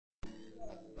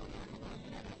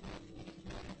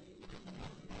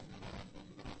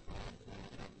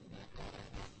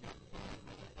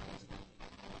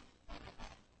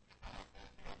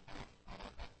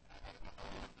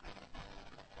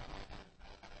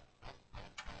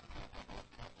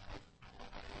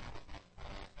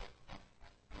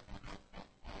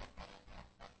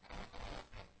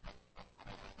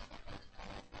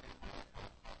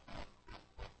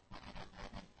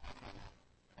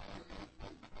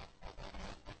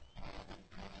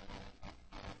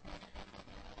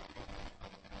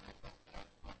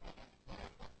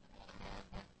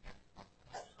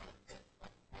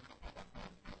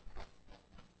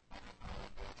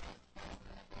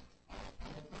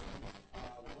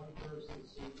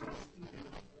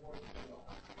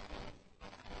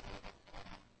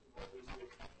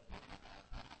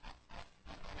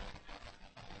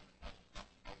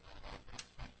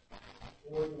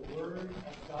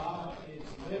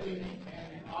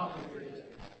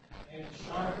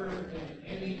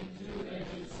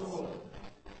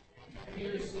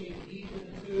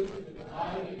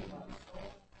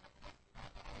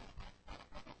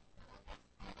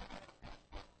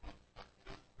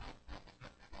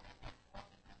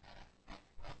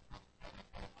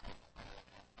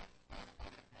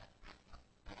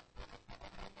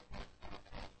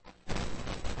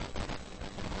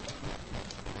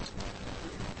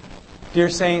Dear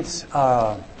Saints,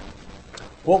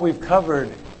 what we've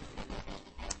covered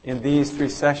in these 3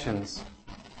 sessions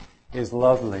is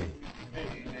lovely,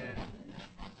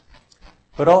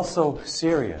 but also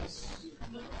serious.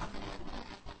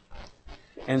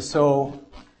 And so,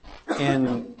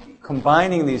 in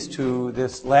combining these two,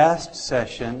 this last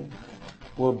session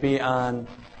will be on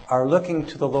our looking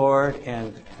to the Lord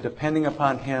and depending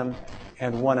upon Him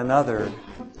and one another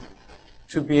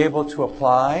to be able to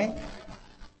apply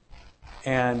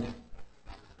and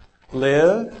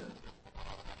live,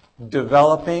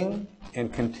 developing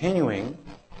and continuing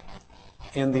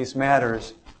in these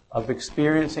matters of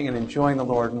experiencing and enjoying the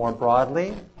Lord more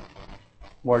broadly,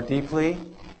 more deeply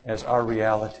as our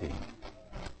reality.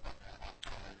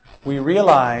 We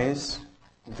realize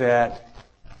that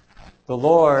the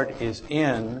Lord is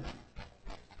in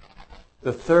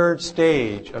the 3rd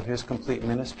stage of His complete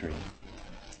ministry.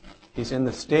 He's in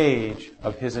the stage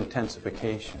of His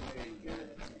intensification.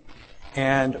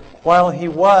 And while He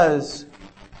was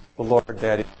the Lord,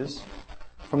 that is,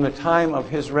 from the time of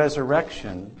His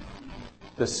resurrection,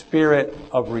 the Spirit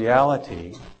of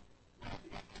reality,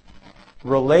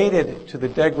 related to the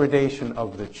degradation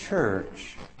of the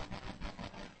church,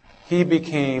 He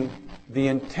became the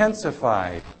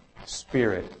intensified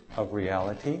Spirit of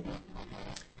reality,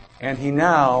 and He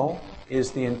now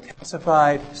is the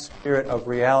intensified Spirit of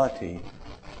reality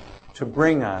to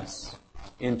bring us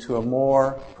into a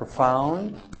more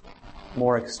profound,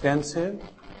 more extensive,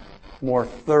 more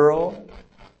thorough,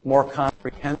 more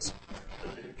comprehensive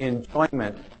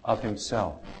enjoyment of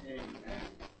Himself.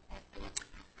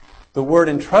 The word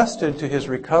entrusted to His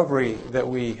recovery that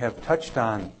we have touched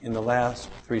on in the last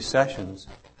 3 sessions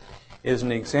is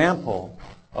an example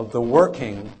of the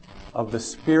working of the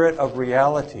Spirit of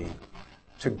reality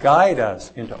to guide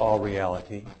us into all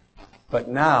reality, but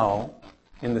now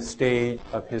in the stage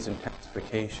of His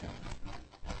intensification.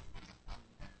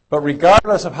 But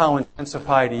regardless of how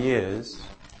intensified He is,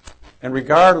 and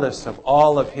regardless of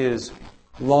all of His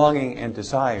longing and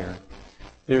desire,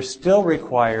 there still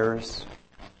requires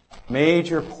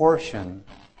major portion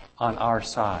on our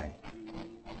side.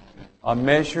 A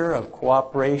measure of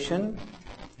cooperation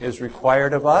is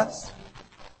required of us.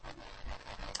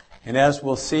 And as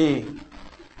we'll see,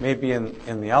 maybe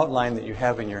in the outline that you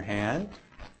have in your hand,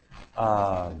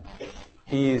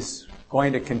 He's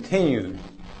going to continue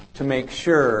to make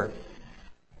sure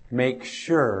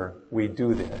we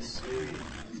do this.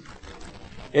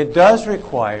 It does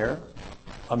require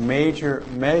a major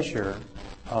measure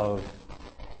of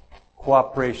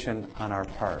cooperation on our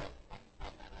part.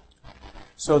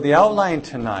 So the outline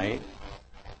tonight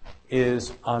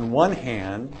is, on one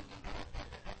hand,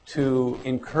 to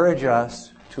encourage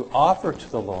us to offer to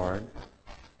the Lord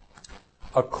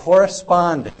a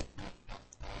corresponding,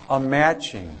 a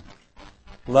matching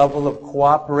level of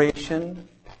cooperation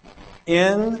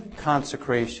in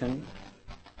consecration,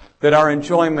 that our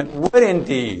enjoyment would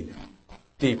indeed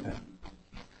deepen,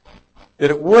 that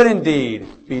it would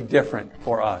indeed be different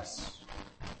for us,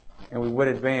 and we would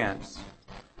advance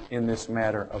in this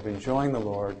matter of enjoying the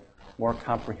Lord more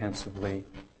comprehensively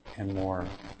and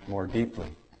more deeply.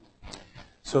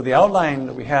 So the outline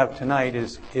that we have tonight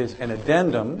is an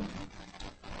addendum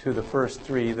to the first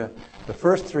 3. The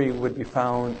first 3 would be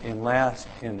found in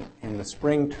the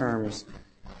spring term's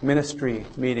ministry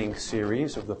meeting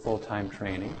series of the full-time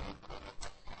training.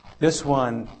 This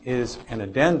one is an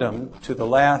addendum to the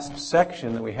last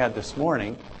section that we had this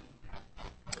morning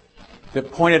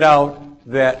that pointed out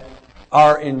that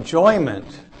our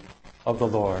enjoyment of the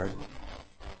Lord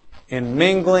in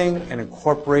mingling and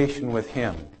incorporation with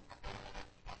Him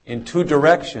in 2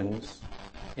 directions,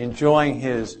 enjoying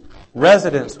His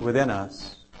residence within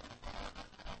us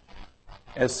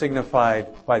as signified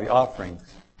by the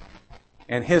offerings,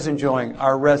 and His enjoying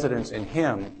our residence in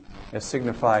Him as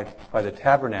signified by the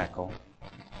tabernacle,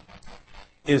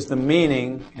 is the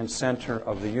meaning and center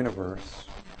of the universe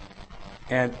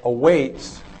and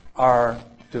awaits our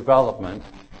development,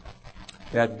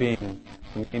 that being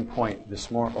the main point this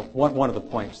morning, one of the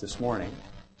points this morning.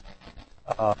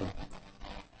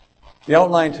 The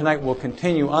outline tonight will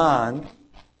continue on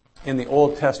in the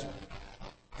Old Testament,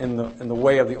 in the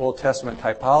way of the Old Testament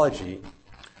typology,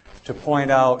 to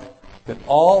point out that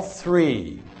all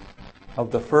 3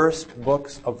 of the first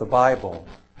books of the Bible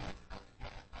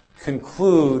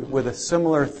conclude with a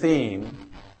similar theme,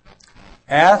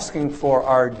 asking for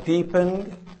our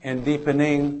deepened and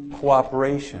deepening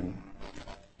cooperation,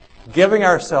 giving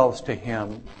ourselves to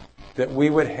Him that we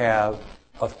would have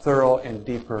a thorough and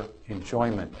deeper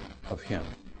enjoyment of Him.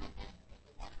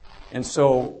 And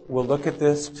so we'll look at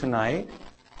this tonight,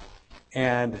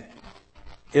 and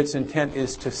its intent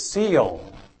is to seal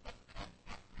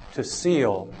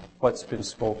what's been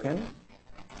spoken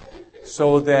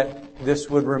so that this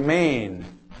would remain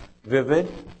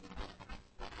vivid,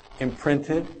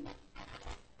 imprinted,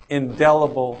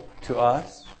 indelible to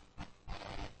us,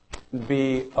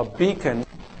 be a beacon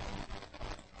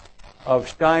of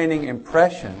shining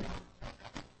impression.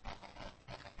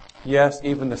 Yes,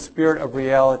 even the Spirit of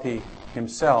reality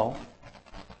himself,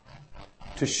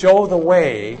 to show the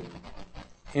way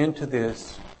into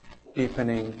this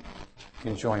deepening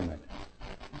enjoyment.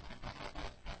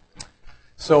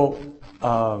 So,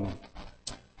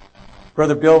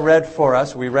 Brother Bill read for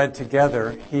us, we read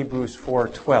together Hebrews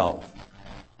 4:12.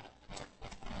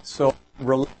 So,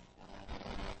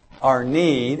 our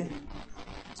need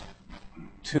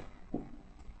to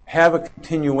have a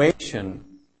continuation,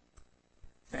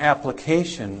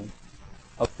 application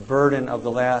of the burden of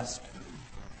the last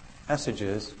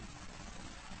messages,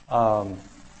 I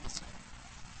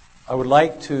would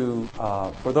like to,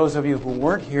 for those of you who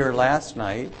weren't here last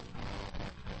night,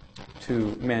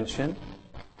 to mention,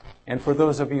 and for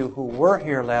those of you who were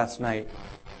here last night,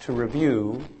 to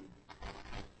review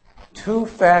 2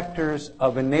 factors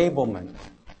of enablement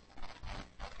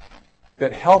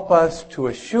that help us to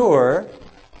assure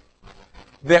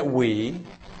that we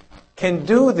can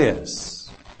do this.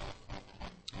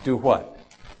 Do what?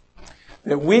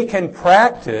 That we can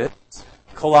practice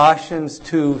Colossians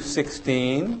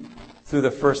 2:16 through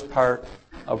the first part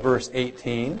of verse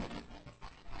 18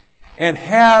 and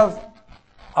have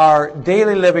our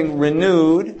daily living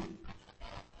renewed,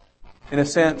 in a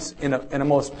sense, in a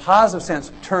most positive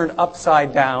sense, turned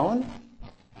upside down,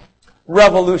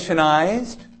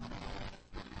 revolutionized,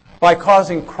 by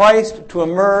causing Christ to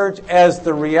emerge as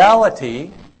the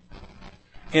reality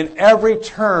in every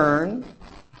turn,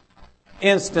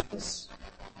 instance,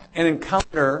 and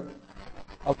encounter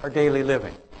of our daily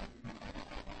living.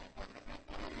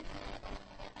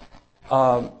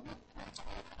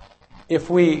 If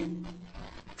we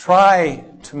try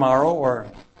tomorrow or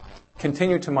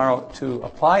continue tomorrow to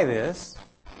apply this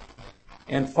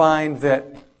and find that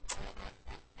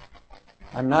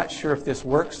I'm not sure if this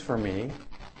works for me,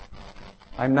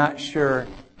 I'm not sure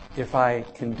if I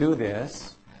can do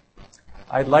this,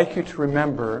 I'd like you to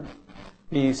remember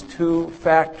these 2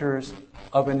 factors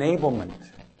of enablement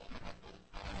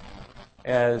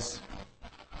as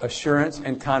assurance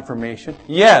and confirmation.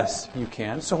 Yes, you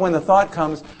can. So when the thought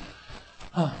comes,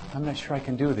 I'm not sure I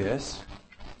can do this,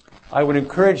 I would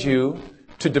encourage you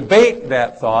to debate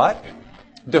that thought,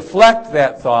 deflect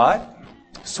that thought,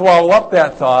 swallow up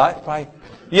that thought by,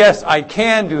 yes, I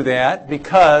can do that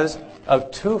because of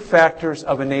 2 factors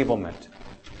of enablement.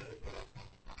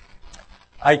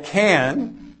 I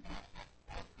can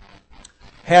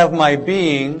have my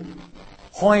being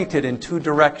pointed in 2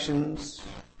 directions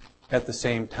at the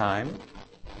same time,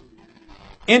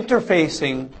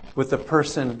 interfacing with the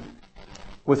person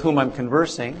with whom I'm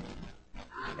conversing,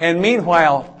 and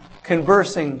meanwhile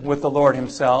conversing with the Lord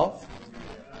himself,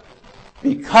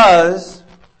 because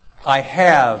I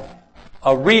have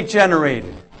a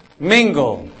regenerated,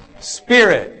 mingled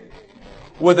spirit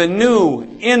with a new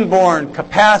inborn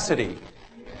capacity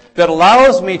that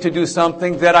allows me to do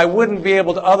something that I wouldn't be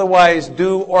able to otherwise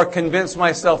do or convince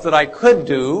myself that I could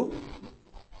do.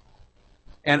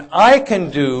 And I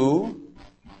can do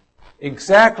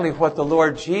exactly what the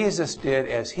Lord Jesus did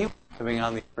as he was living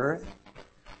on the earth.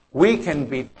 We can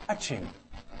be touching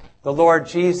the Lord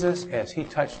Jesus as he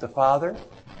touched the Father,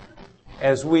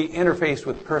 as we interface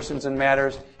with persons and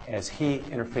matters, as he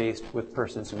interfaced with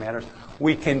persons and matters.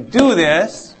 We can do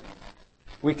this.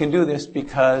 We can do this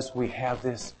because we have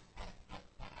this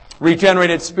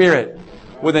regenerated spirit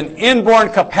with an inborn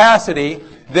capacity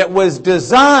that was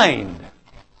designed,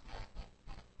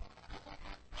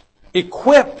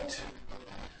 equipped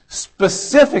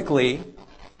specifically,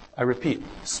 I repeat,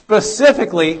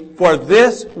 specifically for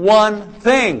this one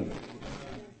thing.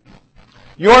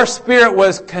 Your spirit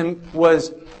was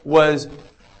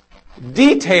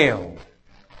detailed,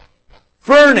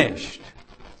 furnished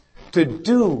to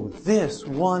do this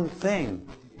one thing.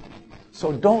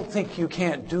 So don't think you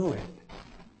can't do it.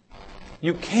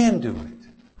 You can do it.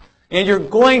 And you're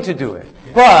going to do it.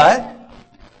 But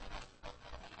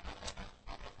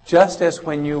just as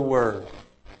when you were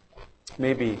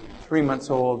maybe 3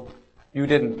 months old, you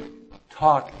didn't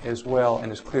talk as well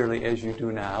and as clearly as you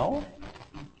do now.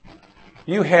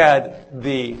 You had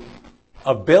the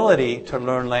ability to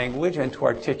learn language and to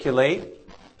articulate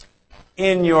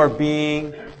in your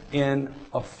being in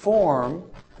a form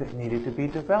that needed to be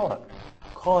developed.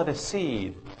 Call it a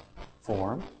seed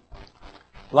form.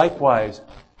 Likewise,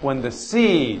 when the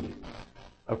seed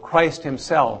of Christ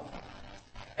himself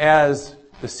as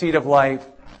the seed of life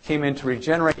came in to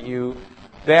regenerate you,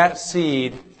 that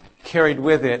seed carried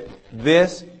with it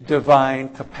this divine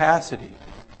capacity.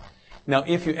 Now,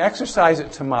 if you exercise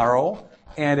it tomorrow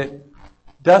and it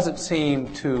doesn't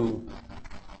seem to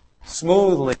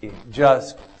smoothly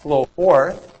just flow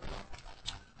forth,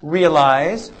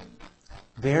 realize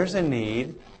there's a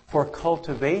need for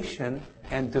cultivation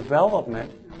and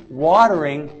development,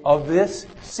 watering of this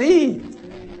seed.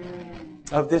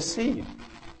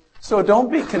 So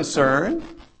don't be concerned.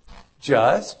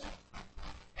 Just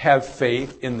have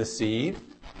faith in the seed,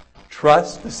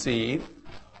 trust the seed,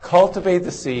 cultivate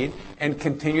the seed, and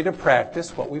continue to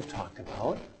practice what we've talked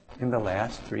about in the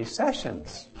last 3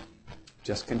 sessions.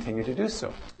 Just continue to do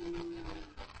so.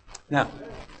 Now,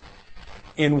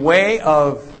 in way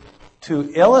of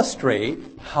to illustrate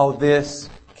how this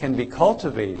can be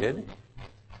cultivated,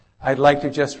 I'd like to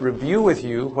just review with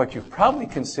you what you've probably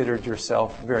considered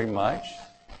yourself very much,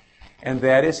 and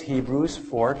that is Hebrews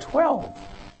 4:12,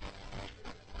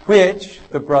 which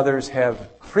the brothers have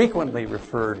frequently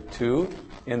referred to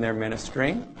in their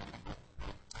ministering,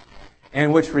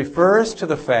 and which refers to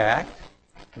the fact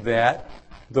that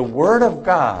the Word of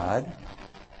God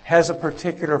has a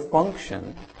particular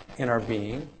function in our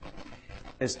being,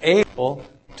 is able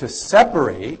to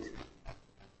separate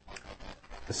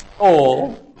the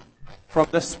soul from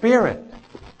the spirit.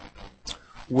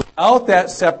 Without that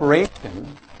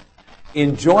separation,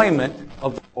 enjoyment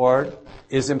of the Lord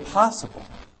is impossible.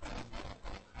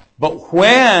 But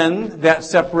when that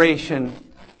separation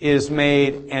is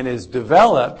made and is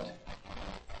developed,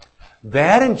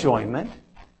 that enjoyment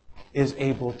is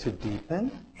able to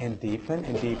deepen and deepen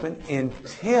and deepen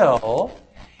until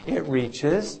it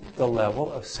reaches the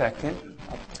level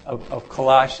of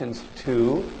Colossians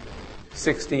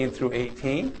 2:16 through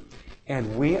 18.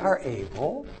 And we are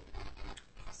able,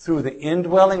 through the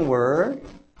indwelling Word,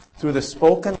 through the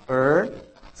spoken Word,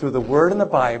 through the Word in the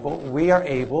Bible, we are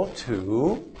able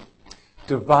to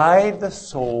divide the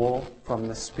soul from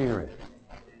the spirit.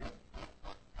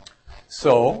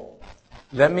 So,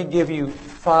 let me give you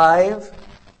 5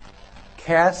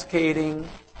 cascading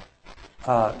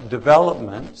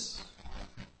developments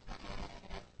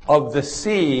of the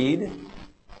seed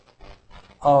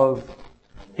of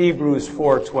Hebrews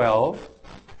 4:12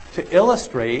 to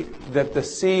illustrate that the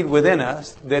seed within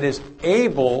us that is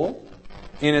able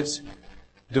in its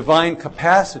divine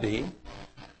capacity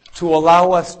to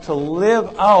allow us to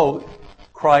live out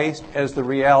Christ as the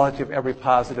reality of every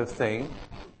positive thing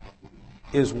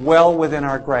is well within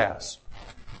our grasp.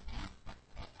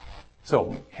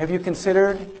 So, have you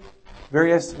considered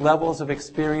various levels of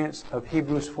experience of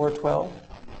Hebrews 4:12?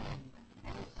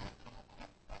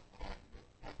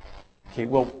 Okay,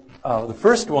 well, the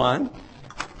first one,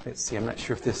 let's see, I'm not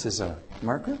sure if this is a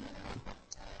marker.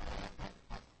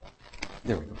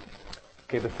 There we go.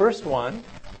 Okay, the first one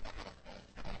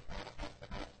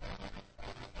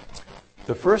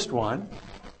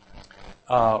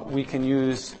we can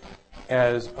use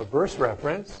as a verse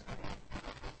reference,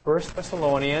 1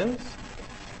 Thessalonians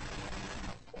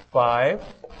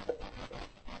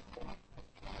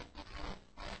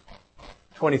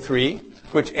 5:23,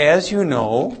 which, as you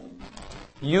know,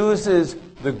 uses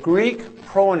the Greek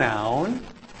pronoun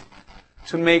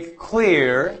to make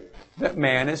clear that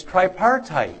man is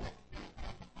tripartite.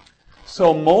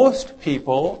 So most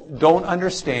people don't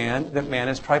understand that man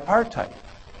is tripartite.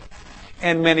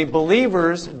 And many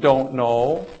believers don't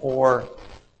know or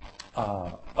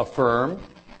affirm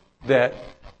that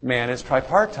man is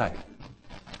tripartite.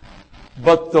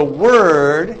 But the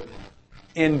Word,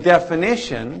 in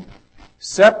definition,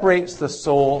 separates the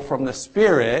soul from the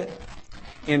spirit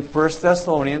in 1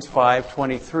 Thessalonians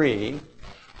 5:23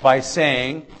 by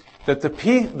saying that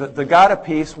the God of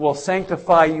peace will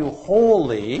sanctify you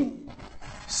wholly,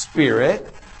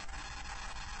 spirit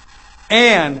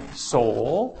and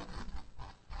soul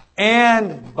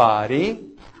and body,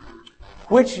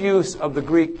 which use of the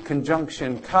Greek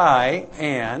conjunction kai,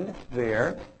 and,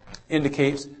 there,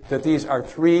 indicates that these are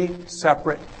 3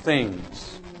 separate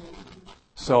things.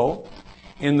 So,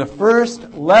 in the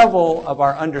first level of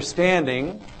our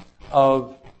understanding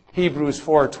of Hebrews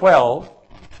 4:12,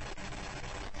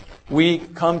 we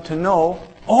come to know,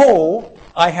 oh,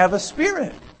 I have a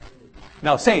spirit.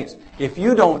 Now, saints, if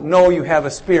you don't know you have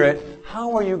a spirit,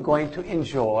 how are you going to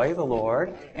enjoy the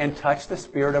Lord and touch the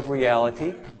Spirit of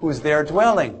reality who's there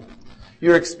dwelling?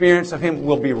 Your experience of Him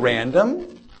will be random,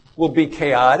 will be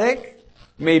chaotic,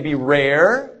 may be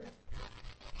rare.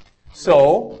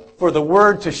 So, for the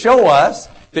Word to show us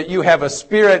that you have a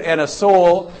spirit and a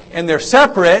soul and they're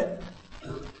separate,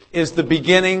 is the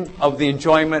beginning of the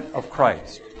enjoyment of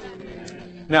Christ.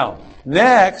 Now,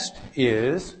 next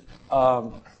is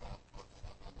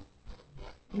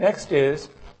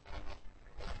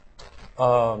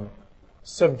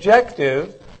subjective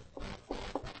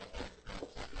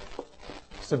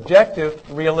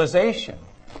realization.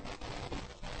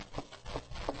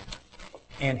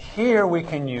 And here we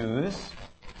can use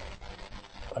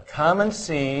a common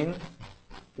scene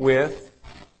with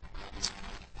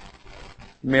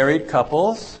married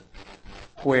couples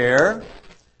where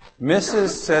Mrs.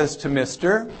 says to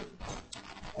Mr.,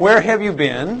 "Where have you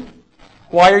been?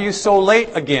 Why are you so late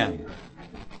again?"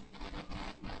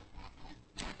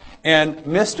 And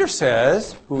Mr.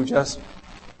 says, who just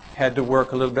had to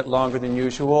work a little bit longer than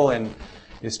usual and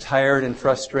is tired and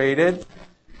frustrated,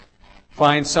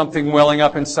 finds something welling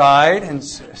up inside and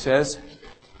says,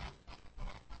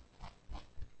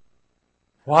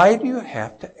 "Why do you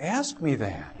have to ask me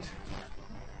that?"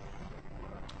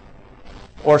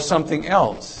 Or something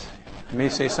else. He may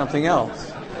say something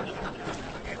else.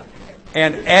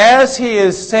 And as he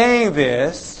is saying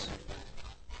this,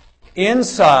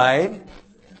 inside,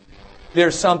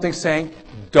 there's something saying,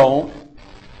 "Don't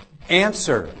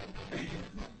answer.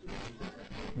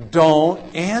 Don't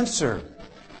answer.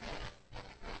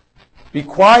 Be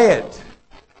quiet.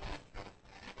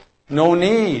 No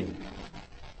need."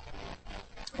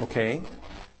 Okay?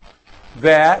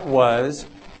 That was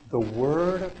the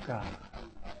Word of God.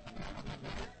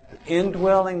 The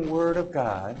indwelling Word of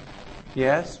God.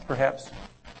 Yes, perhaps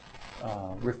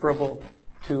referable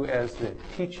to as the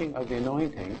teaching of the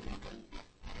anointing.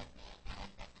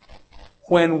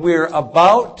 When we're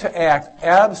about to act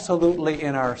absolutely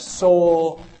in our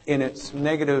soul in its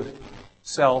negative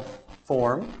self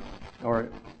form or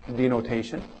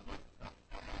denotation,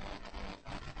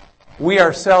 we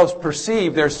ourselves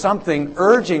perceive there's something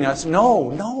urging us,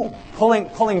 no,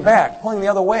 pulling back, pulling the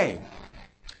other way.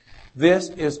 This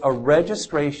is a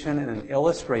registration and an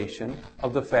illustration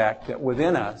of the fact that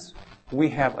within us we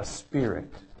have a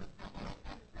spirit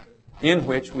in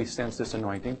which we sense this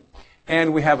anointing,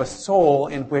 and we have a soul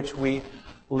in which we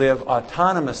live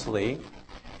autonomously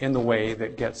in the way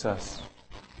that gets us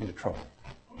into trouble.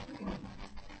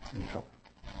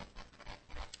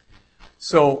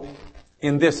 So,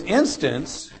 in this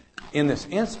instance,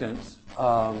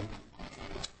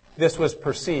 this was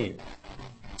perceived.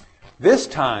 This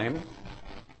time,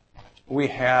 we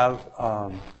have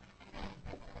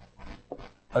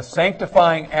a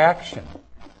sanctifying action.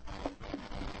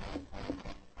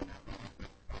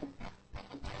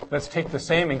 Let's take the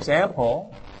same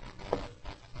example,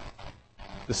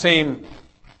 the same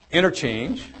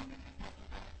interchange.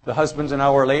 The husband's an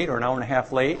hour late or an hour and a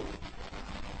half late.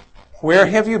 "Where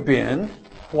have you been?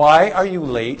 Why are you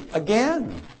late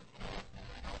again?"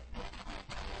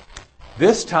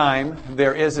 This time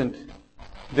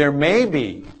there may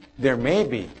be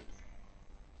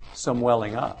some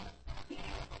welling up.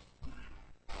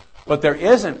 But there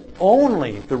isn't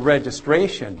only the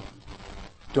registration,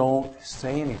 "Don't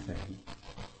say anything."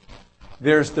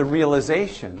 There's the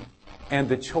realization and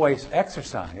the choice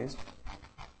exercised,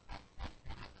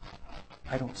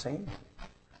 "I don't say anything."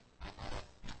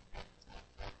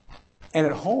 And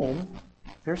at home,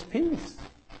 there's peace.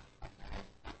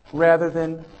 Rather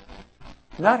than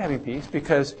not having peace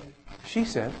because she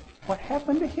said, "What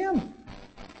happened to him?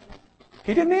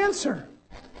 He didn't answer.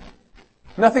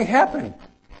 Nothing happened."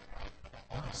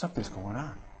 Wow, something's going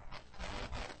on.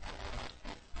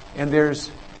 And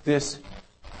there's this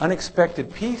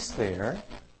unexpected peace there,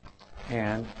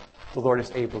 and the Lord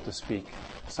is able to speak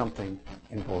something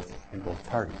in both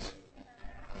parties.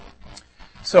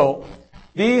 So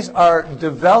these are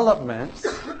developments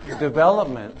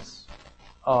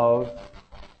of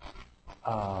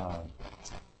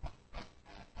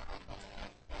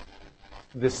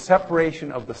the separation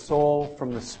of the soul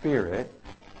from the spirit,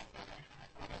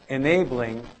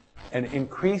 enabling an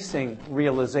increasing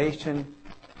realization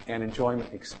and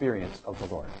enjoyment experience of the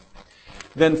Lord.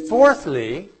 Then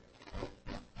fourthly,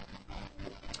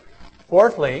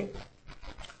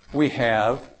 we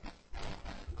have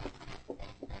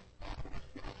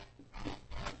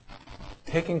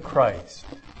taking Christ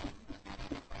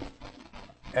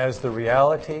as the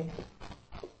reality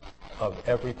of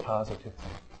every positive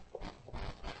thing.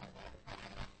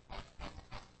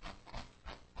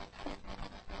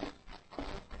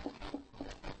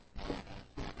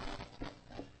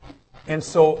 And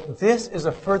so this is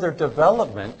a further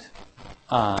development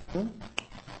on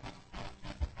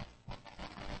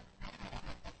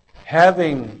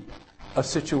having a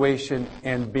situation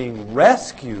and being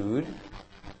rescued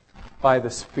by the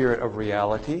Spirit of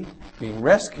reality, being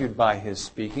rescued by His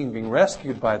speaking, being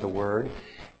rescued by the Word,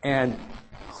 and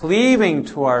cleaving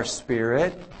to our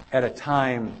spirit at a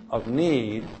time of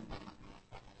need.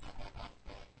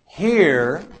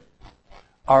 Here,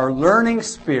 our learning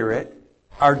spirit,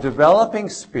 our developing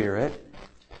spirit,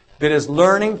 that is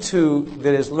learning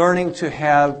to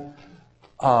have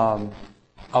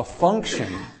a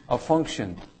function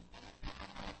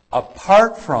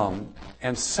apart from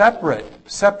and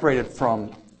separated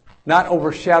from, not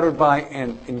overshadowed by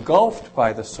and engulfed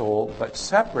by the soul, but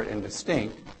separate and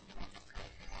distinct,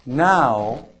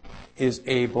 now is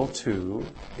able to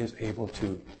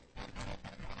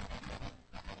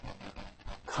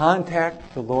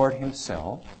contact the Lord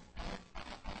Himself,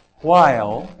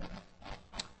 while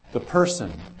the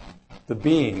person, the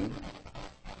being,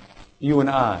 you and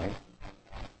I,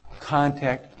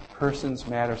 contact persons,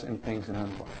 matters, and things in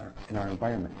our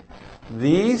environment.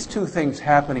 These two things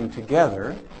happening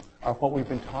together are what we've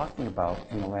been talking about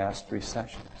in the last 3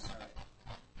 sessions.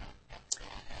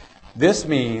 This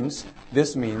means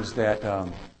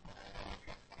that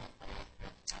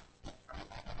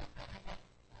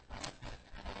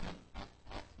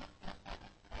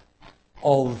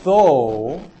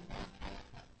although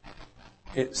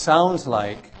it sounds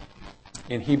like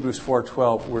in Hebrews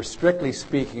 4:12 we're strictly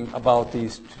speaking about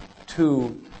these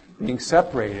two being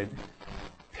separated,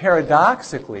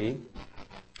 paradoxically,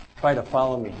 try to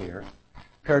follow me here,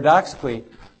 paradoxically,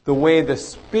 the way the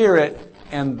spirit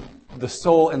and the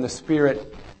soul and the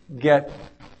spirit get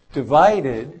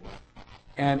divided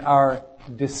and are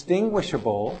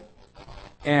distinguishable,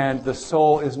 and the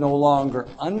soul is no longer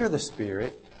under the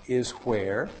spirit, is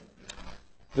where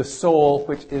the soul,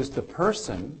 which is the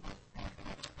person,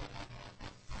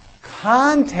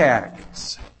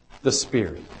 contacts the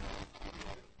spirit.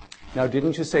 Now,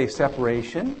 didn't you say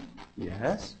separation?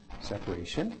 Yes,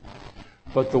 separation.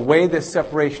 But the way this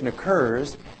separation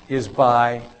occurs is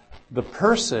by the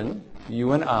person,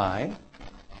 you and I,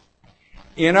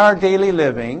 in our daily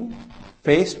living,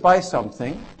 faced by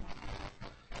something,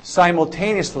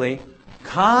 simultaneously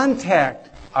contact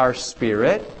our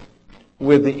spirit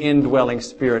with the indwelling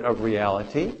spirit of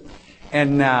reality.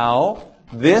 And now,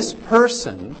 this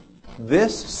person,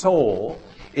 this soul,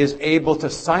 is able to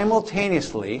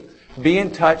simultaneously be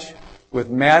in touch with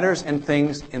matters and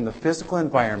things in the physical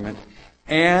environment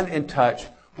and in touch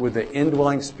with the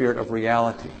indwelling spirit of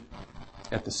reality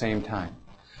at the same time.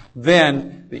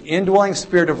 Then, the indwelling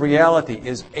spirit of reality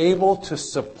is able to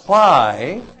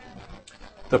supply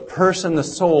the person, the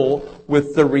soul,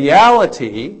 with the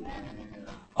reality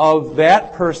of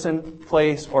that person,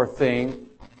 place, or thing,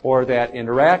 or that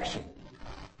interaction.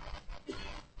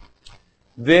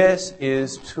 This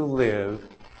is to live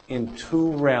in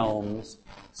two realms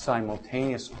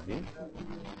simultaneously.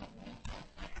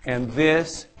 And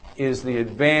this is the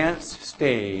advanced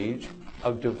stage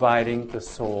of dividing the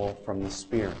soul from the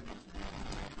spirit.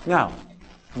 Now,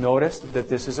 notice that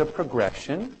this is a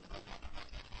progression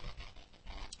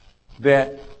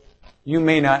that you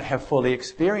may not have fully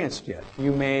experienced yet.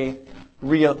 You may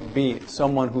be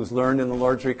someone who's learned in the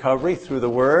Lord's recovery through the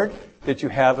Word that you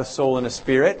have a soul and a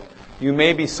spirit. You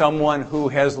may be someone who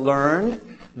has learned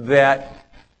that,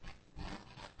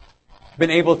 been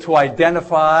able to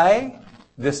identify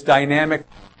this dynamic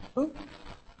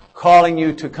calling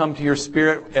you to come to your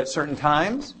spirit at certain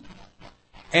times.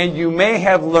 And you may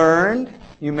have learned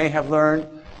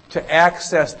to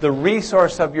access the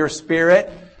resource of your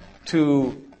spirit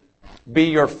to be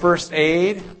your first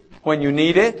aid when you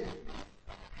need it.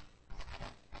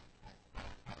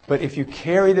 But if you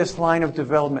carry this line of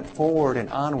development forward and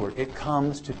onward, it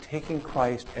comes to taking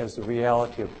Christ as the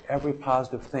reality of every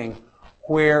positive thing,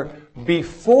 where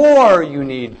before you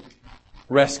need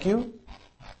rescue,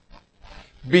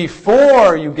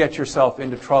 before you get yourself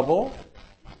into trouble,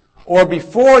 or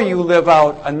before you live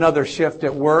out another shift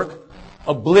at work,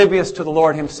 oblivious to the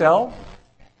Lord Himself,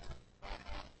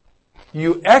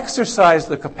 you exercise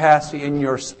the capacity in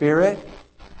your spirit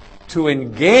to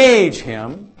engage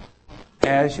Him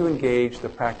as you engage the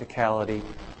practicality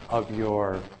of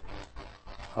your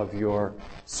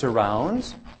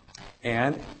surrounds.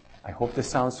 And I hope this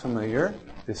sounds familiar.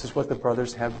 This is what the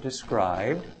brothers have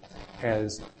described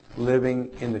as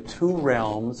living in the two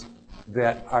realms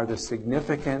that are the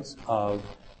significance of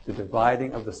the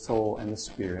dividing of the soul and the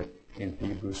spirit in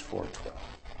Hebrews 4:12.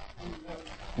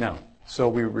 Now, so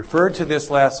we referred to this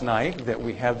last night, that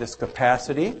we have this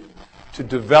capacity to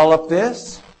develop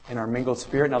this in our mingled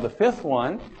spirit. Now, the fifth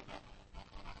one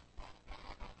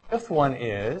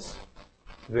is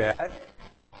that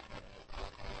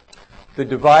the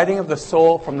dividing of the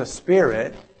soul from the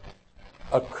spirit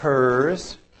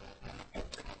occurs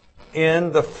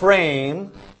in the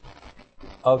frame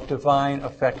of divine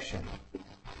affection.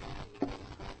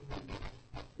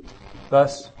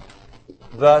 Thus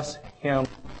hymn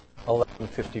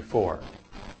 1154.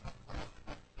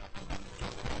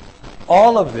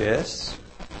 All of this,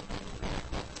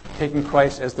 taking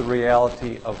Christ as the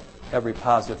reality of every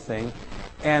positive thing,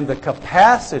 and the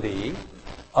capacity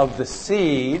of the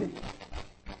seed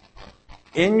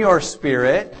in your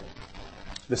spirit,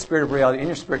 the spirit of reality in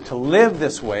your spirit, to live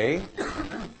this way,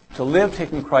 to live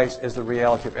taking Christ as the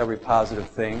reality of every positive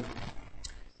thing.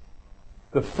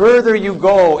 The further you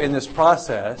go in this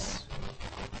process,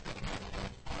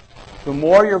 the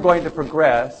more you're going to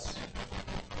progress,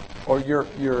 or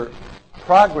your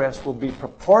progress will be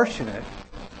proportionate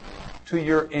to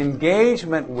your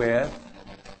engagement with,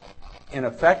 in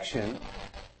affection,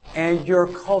 and your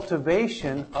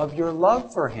cultivation of your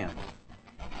love for Him.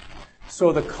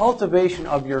 So the cultivation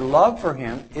of your love for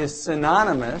Him is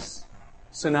synonymous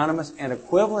and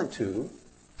equivalent to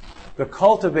the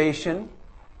cultivation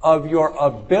of your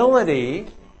ability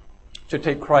to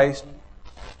take Christ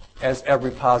as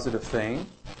every positive thing,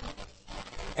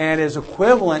 and is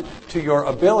equivalent to your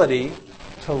ability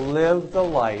to live the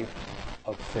life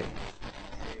of faith.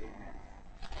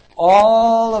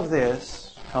 All of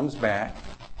this comes back,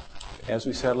 as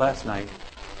we said last night,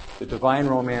 the divine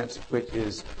romance, which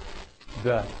is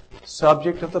the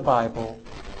subject of the Bible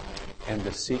and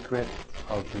the secret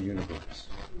of the universe.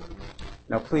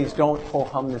 Now please don't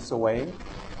ho-hum this away.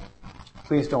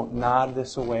 Please don't nod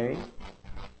this away.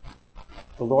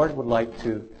 The Lord would like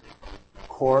to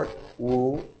court,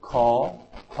 woo, call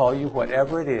you,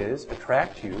 whatever it is,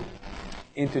 attract you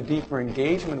into deeper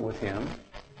engagement with Him,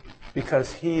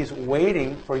 because He's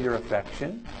waiting for your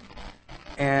affection,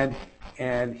 and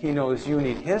He knows you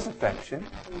need His affection,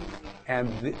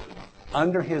 and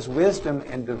under His wisdom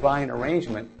and divine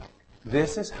arrangement,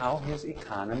 this is how His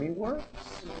economy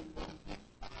works.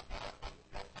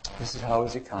 This is how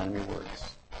His economy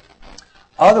works.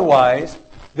 Otherwise,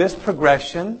 this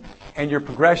progression and your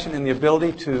progression in the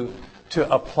ability to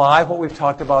apply what we've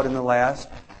talked about in the last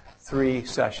 3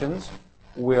 sessions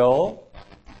will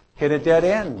hit a dead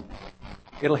end.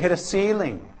 It'll hit a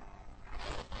ceiling.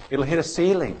 It'll hit a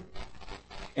ceiling.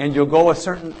 And you'll go a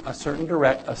certain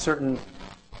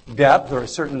depth or a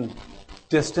certain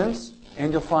distance,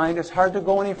 and you'll find it's hard to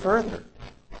go any further.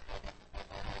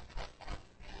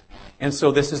 And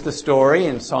so this is the story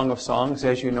in Song of Songs.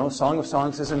 As you know, Song of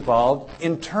Songs is involved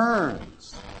in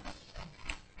turns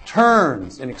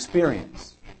in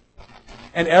experience.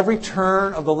 And every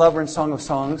turn of the lover in Song of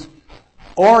Songs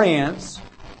orients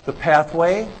the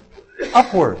pathway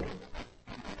upward.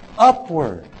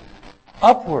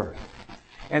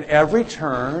 And every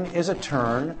turn is a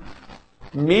turn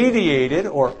mediated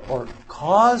or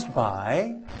caused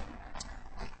by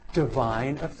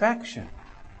divine affection.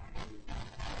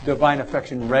 Divine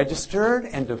affection registered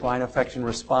and divine affection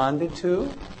responded to.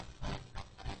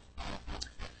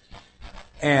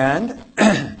 And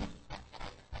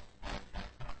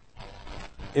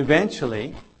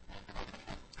eventually,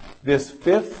 this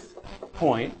 5th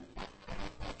point,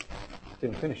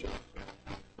 didn't finish it.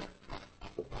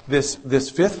 This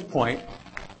 5th point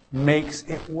makes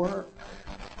it work.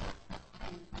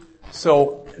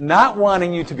 So, not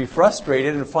wanting you to be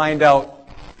frustrated and find out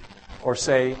or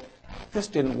say, this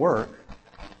didn't work,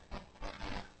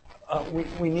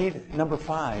 we need number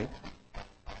 5.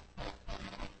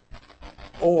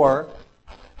 Or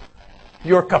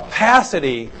your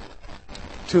capacity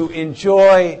to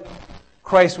enjoy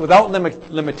Christ without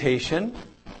limitation,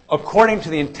 according to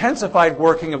the intensified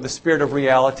working of the Spirit of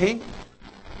reality,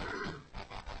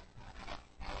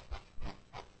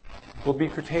 will be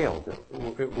curtailed.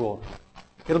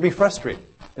 It'll be frustrating.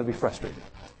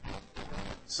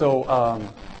 So,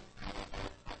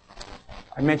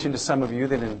 I mentioned to some of you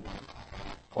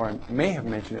or I may have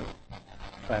mentioned it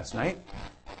last night,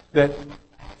 that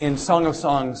in Song of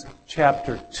Songs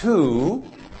chapter 2,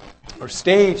 or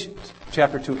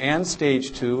chapter 2 and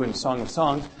stage 2 in Song of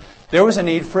Songs, there was a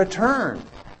need for a turn.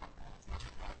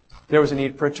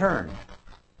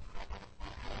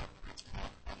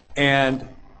 And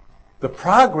the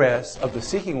progress of the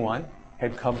seeking one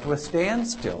had come to a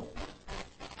standstill.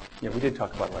 Yeah, we did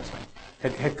talk about it last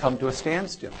night. Had come to a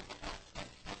standstill.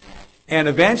 And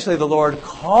eventually the Lord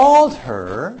called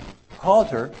her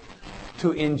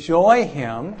to enjoy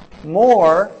Him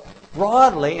more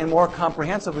broadly and more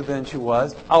comprehensively than she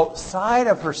was, outside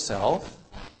of herself,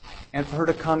 and for her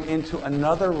to come into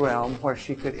another realm where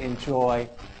she could enjoy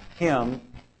Him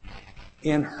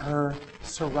in her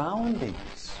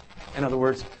surroundings. In other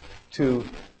words, to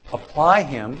apply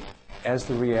Him as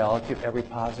the reality of every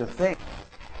positive thing.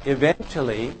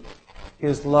 eventually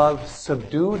his love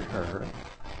subdued her,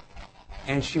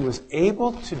 and she was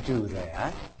able to do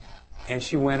that, and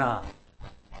she went on.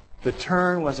 The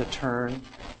turn was a turn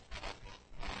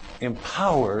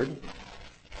empowered,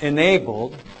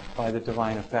 enabled by the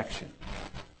divine affection.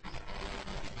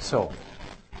 So,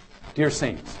 dear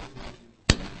saints,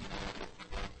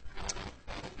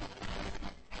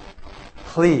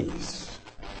 please,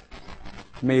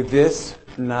 may this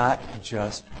not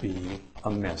just be a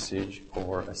message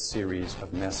or a series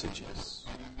of messages.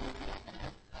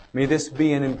 May this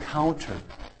be an encounter.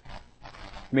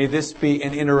 May this be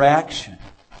an interaction,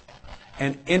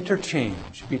 an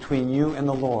interchange between you and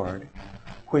the Lord,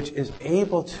 which is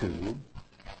able to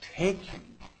take you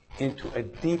into a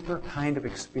deeper kind of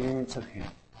experience of Him,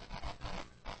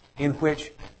 in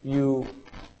which you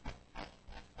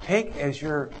take as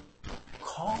your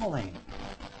calling,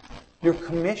 your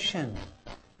commission,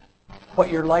 what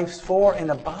your life's for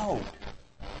and about,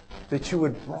 that you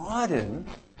would broaden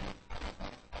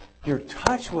your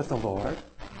touch with the Lord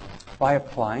by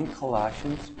applying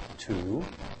Colossians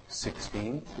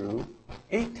 2:16 through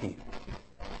 18.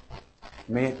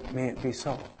 May it be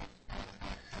so.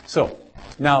 So,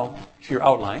 now to your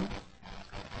outline.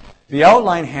 The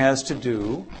outline has to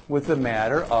do with the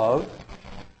matter of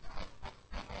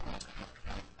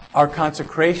our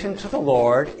consecration to the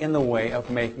Lord in the way of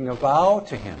making a vow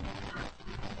to Him.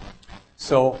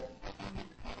 So,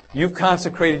 you've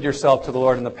consecrated yourself to the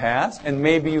Lord in the past, and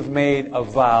maybe you've made a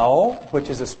vow, which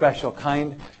is a special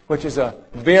kind, which is a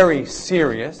very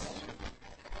serious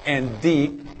and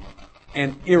deep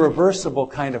and irreversible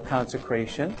kind of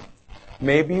consecration.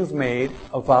 Maybe you've made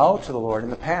a vow to the Lord in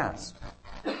the past.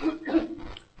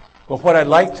 But what I'd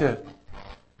like to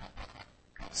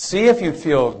see if you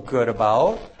feel good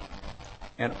about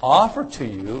and offer to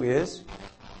you is,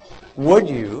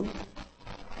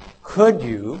 could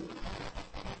you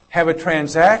have a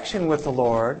transaction with the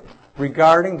Lord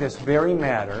regarding this very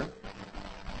matter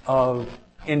of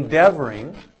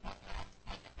endeavoring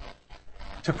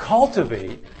to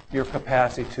cultivate your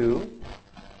capacity to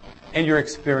and your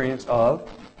experience of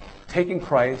taking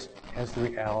Christ as the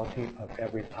reality of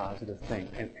every positive thing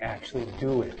and actually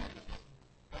do it.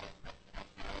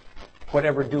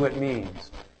 Whatever do it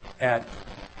means. At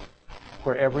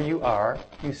wherever you are,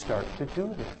 you start to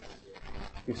do this.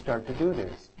 You start to do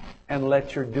this. And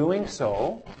let your doing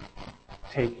so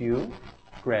take you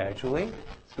gradually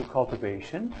through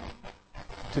cultivation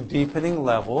to deepening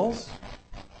levels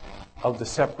of the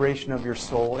separation of your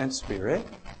soul and spirit,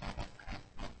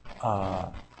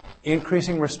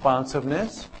 increasing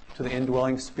responsiveness to the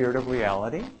indwelling spirit of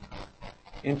reality,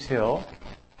 until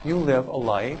you live a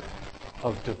life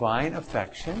of divine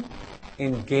affection,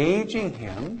 engaging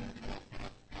Him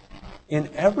in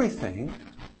everything,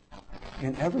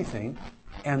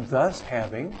 and thus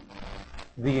having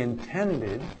the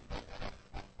intended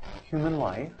human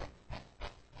life,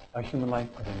 a human life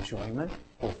of enjoyment,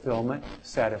 fulfillment,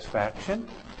 satisfaction,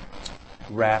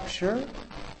 rapture,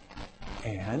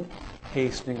 and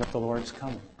hastening of the Lord's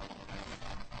coming.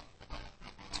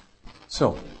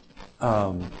 So,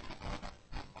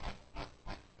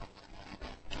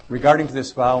 regarding to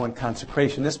this vow and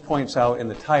consecration, this points out in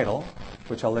the title,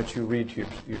 which I'll let you read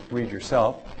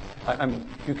yourself.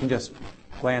 You can just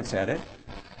glance at it.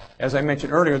 As I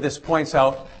mentioned earlier, this points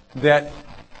out that,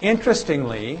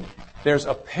 interestingly, there's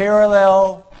a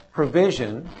parallel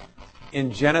provision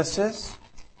in Genesis,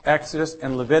 Exodus,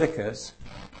 and Leviticus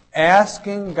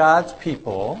asking God's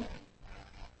people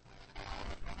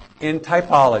in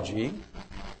typology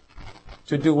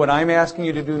to do what I'm asking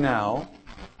you to do now,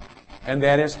 and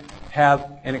that is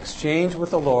have an exchange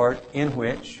with the Lord in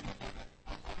which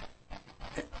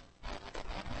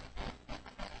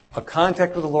a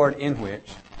contact with the Lord in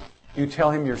which you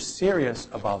tell Him you're serious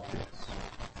about this.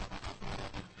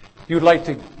 You'd like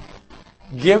to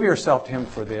give yourself to Him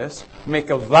for this, make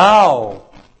a vow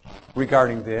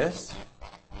regarding this,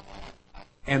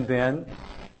 and then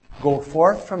go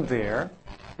forth from there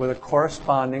with a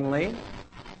correspondingly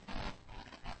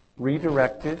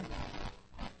redirected,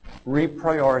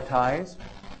 reprioritized,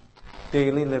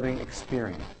 daily living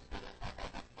experience.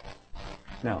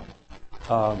 Now,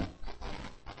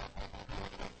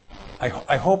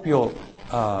 I hope you'll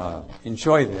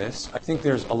enjoy this. I think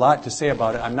there's a lot to say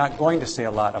about it. I'm not going to say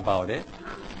a lot about it.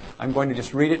 I'm going to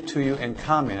just read it to you and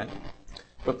comment.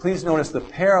 But please notice the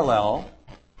parallel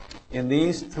in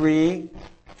these three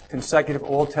consecutive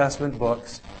Old Testament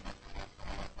books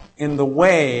in the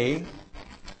way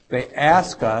they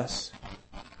ask us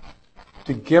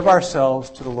to give ourselves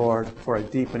to the Lord for a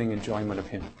deepening enjoyment of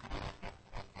Him.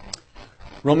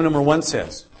 Roman number 1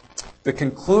 says, The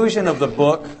conclusion of the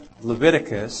book,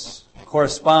 Leviticus,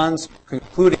 corresponds to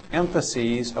concluding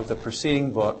emphases of the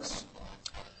preceding books,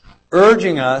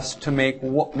 urging us to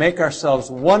make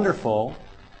ourselves wonderful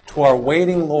to our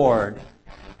waiting Lord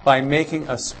by making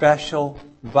a special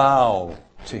vow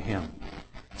to Him.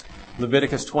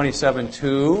 Leviticus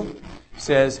 27:2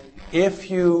 says, if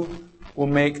you will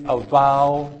make a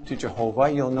vow to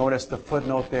Jehovah, you'll notice the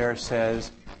footnote there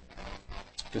says,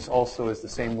 this also is the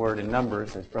same word in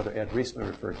Numbers as Brother Ed recently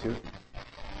referred to.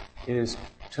 It is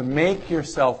to make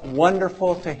yourself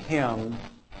wonderful to Him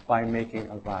by making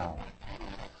a vow.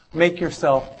 Make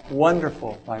yourself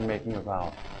wonderful by making a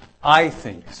vow. I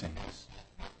think, saints,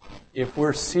 if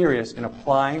we're serious in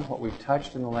applying what we've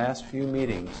touched in the last few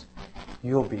meetings,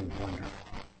 you'll be wonderful.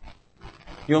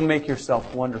 You'll make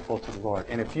yourself wonderful to the Lord.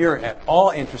 And if you're at all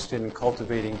interested in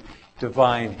cultivating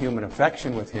divine human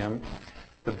affection with Him,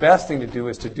 the best thing to do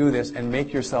is to do this and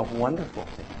make yourself wonderful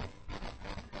to Him.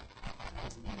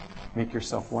 Make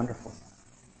yourself wonderful.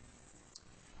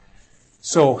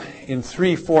 So in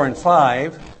 3, 4, and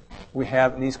 5, we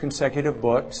have in these consecutive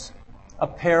books a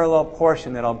parallel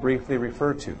portion that I'll briefly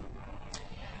refer to.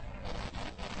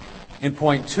 In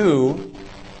point 2,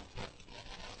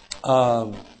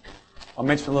 I'll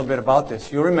mention a little bit about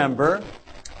this. You'll remember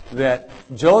that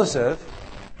Joseph,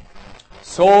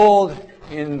 sold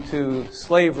into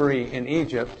slavery in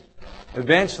Egypt,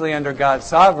 eventually under God's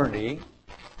sovereignty,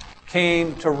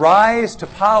 came to rise to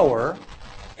power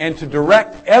and to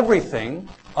direct everything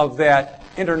of that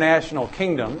international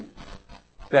kingdom,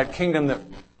 that kingdom that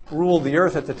ruled the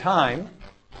earth at the time.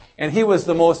 And he was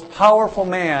the most powerful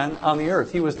man on the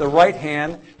earth. He was the right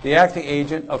hand, the acting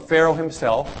agent of Pharaoh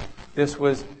himself. This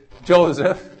was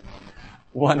Joseph,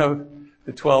 one of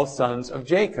the 12 sons of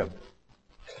Jacob.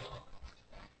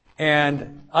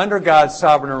 And under God's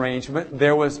sovereign arrangement,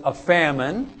 there was a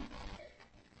famine.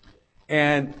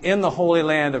 And in the Holy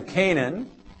Land of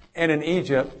Canaan and in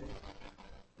Egypt,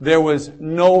 there was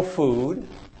no food.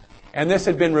 And this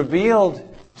had been revealed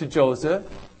to Joseph.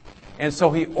 And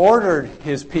so he ordered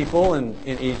his people in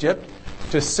Egypt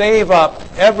to save up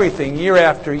everything year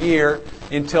after year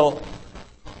until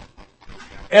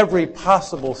every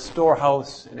possible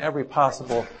storehouse and every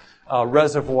possible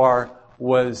reservoir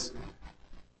was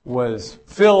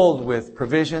filled with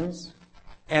provisions.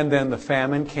 And then the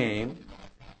famine came,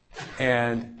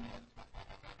 and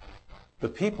the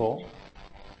people,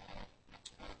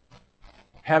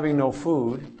 having no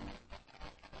food,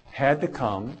 had to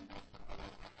come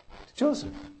to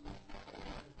Joseph.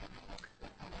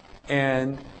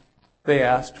 And they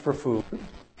asked for food.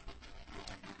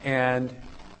 And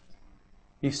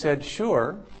he said,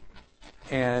 sure,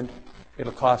 and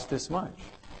it'll cost this much.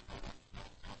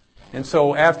 And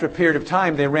so after a period of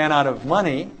time, they ran out of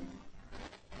money.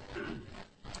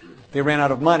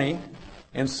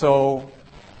 And so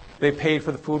they paid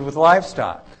for the food with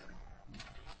livestock.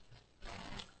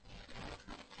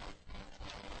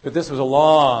 But this was a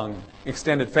long,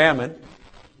 extended famine.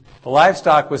 The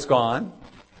livestock was gone.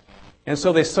 And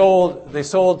so they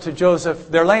sold to Joseph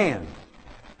their land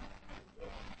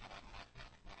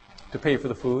to pay for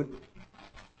the food.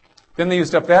 Then they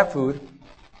used up that food.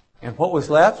 And what was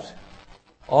left?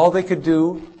 All they could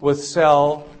do was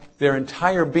sell their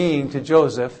entire being to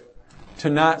Joseph to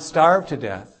not starve to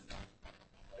death.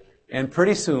 And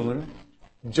pretty soon,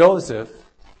 Joseph,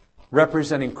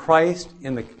 representing Christ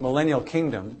in the millennial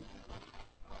kingdom,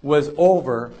 was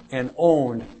over and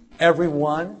owned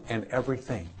everyone and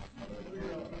everything.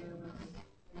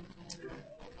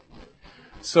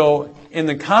 So, in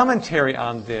the commentary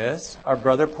on this, our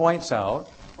brother points out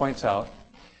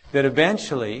that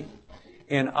eventually,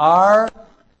 in our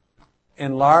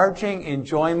enlarging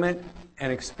enjoyment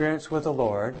and experience with the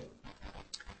Lord,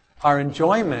 our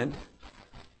enjoyment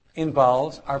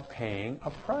involves our paying a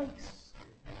price.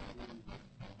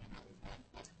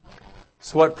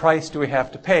 So what price do we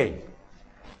have to pay?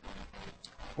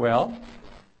 Well,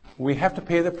 we have to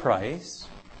pay the price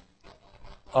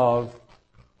of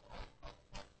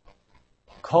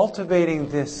cultivating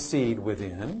this seed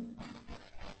within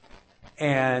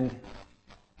and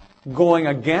going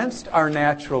against our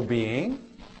natural being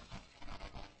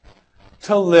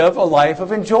to live a life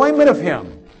of enjoyment of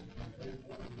Him.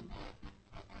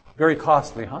 Very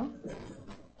costly, huh?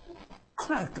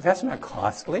 That's not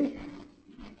costly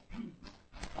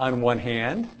on one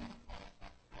hand.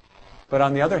 But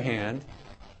on the other hand,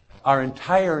 our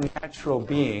entire natural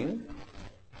being,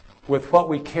 with what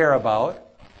we care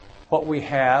about, what we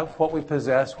have, what we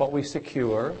possess, what we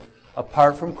secure,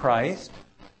 apart from Christ,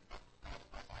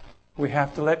 we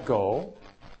have to let go,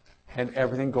 and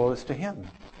everything goes to Him.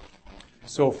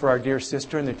 So for our dear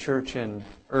sister in the church in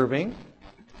Irving,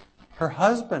 her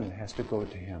husband has to go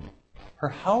to him. Her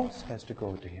house has to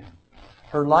go to him.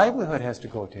 Her livelihood has to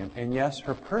go to him. And yes,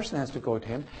 her person has to go to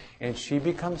him. And she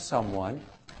becomes someone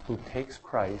who takes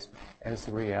Christ as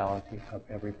the reality of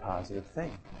every positive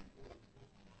thing.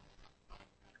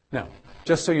 Now,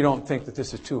 just so you don't think that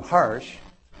this is too harsh,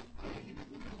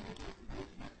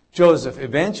 Joseph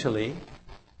eventually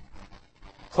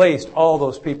placed all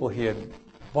those people he had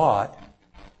bought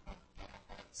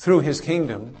through his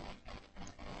kingdom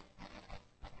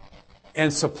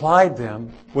and supplied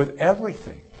them with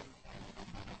everything.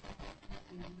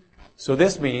 So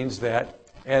this means that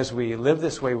as we live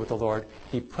this way with the Lord,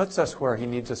 He puts us where He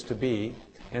needs us to be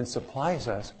and supplies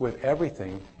us with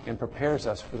everything and prepares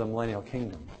us for the millennial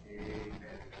kingdom.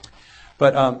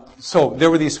 But so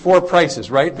there were these four prices,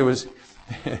 right? There was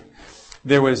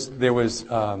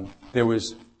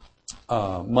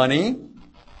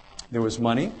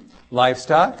money,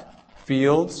 livestock,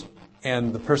 fields,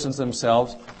 and the persons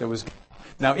themselves.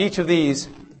 Now each of these,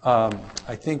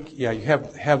 I think, you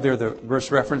have there the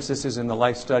verse reference. This is in the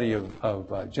life study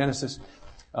of Genesis,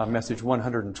 message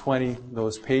 120,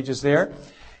 those pages there.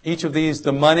 Each of these,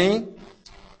 the money,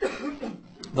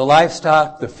 the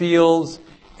livestock, the fields,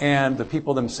 and the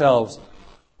people themselves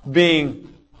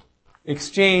being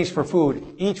exchanged for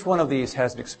food, each one of these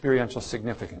has an experiential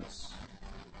significance.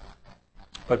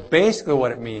 But basically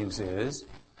what it means is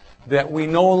that we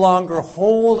no longer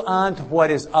hold on to what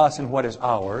is us and what is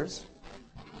ours,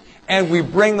 and we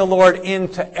bring the Lord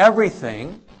into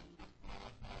everything,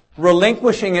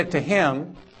 relinquishing it to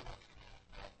Him,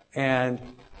 and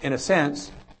in a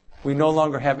sense, we no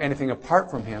longer have anything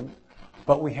apart from Him,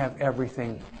 but we have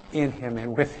everything in Him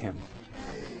and with Him.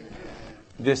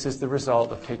 This is the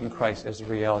result of taking Christ as the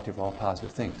reality of all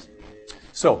positive things.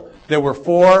 So, there were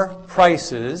four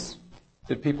prices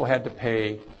that people had to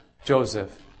pay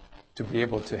Joseph to be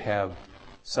able to have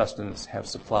sustenance, have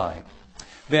supply.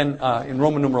 Then, in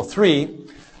Roman numeral 3,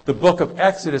 the book of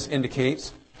Exodus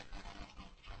indicates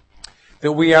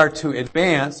that we are to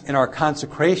advance in our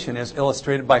consecration as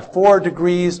illustrated by 4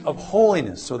 degrees of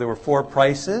holiness. So there were 4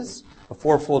 prices, a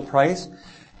fourfold price.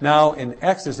 Now in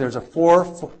Exodus there's a four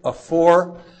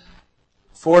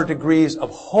degrees of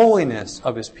holiness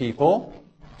of His people,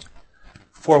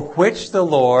 for which the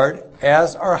Lord,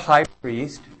 as our high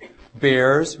priest,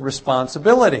 bears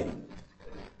responsibility.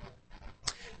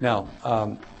 Now,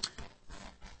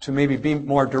 to maybe be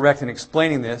more direct in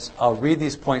explaining this, I'll read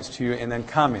these points to you and then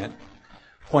comment.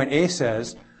 Point A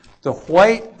says, the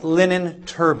white linen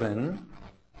turban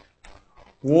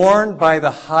worn by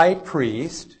the high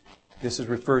priest, this is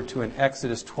referred to in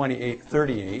Exodus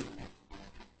 28:38,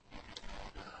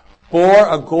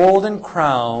 bore a golden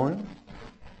crown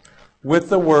with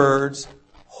the words,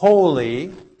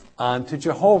 holy unto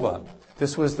Jehovah.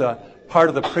 This was the part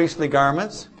of the priestly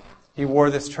garments. He wore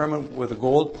this turban with a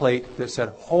gold plate that said,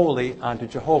 holy unto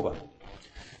Jehovah.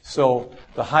 So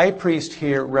the high priest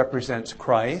here represents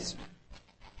Christ,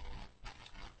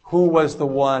 who was the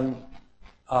one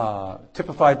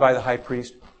typified by the high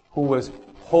priest, who was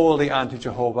holy unto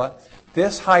Jehovah.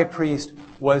 This high priest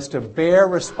was to bear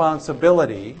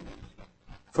responsibility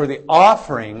for the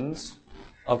offerings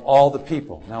of all the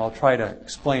people. Now I'll try to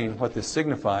explain what this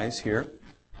signifies here.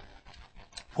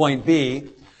 Point B,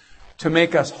 to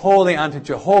make us holy unto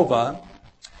Jehovah,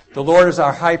 the Lord as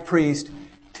our high priest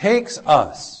takes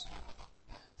us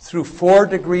through 4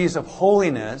 degrees of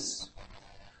holiness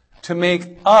to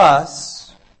make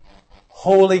us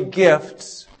holy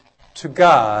gifts to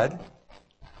God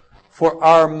for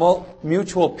our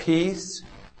mutual peace,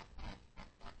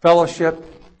 fellowship,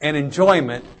 and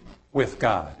enjoyment with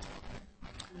God.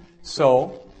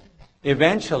 So,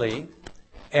 eventually,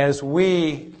 as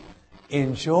we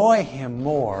enjoy Him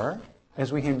more,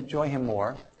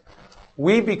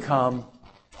 we become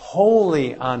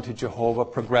holy unto Jehovah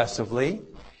progressively,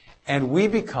 and we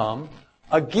become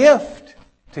a gift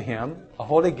to Him, a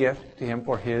holy gift to Him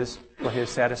for His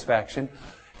satisfaction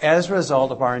as a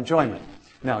result of our enjoyment.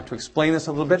 Now, to explain this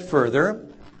a little bit further,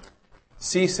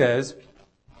 C says,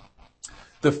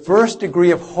 the first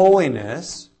degree of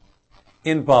holiness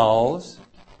involves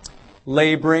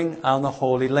laboring on the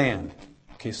Holy Land.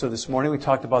 Okay, so this morning we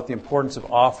talked about the importance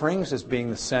of offerings as being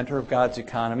the center of God's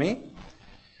economy.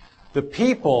 The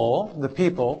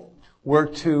people were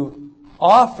to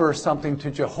offer something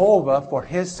to Jehovah for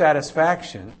His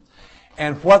satisfaction,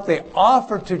 and what they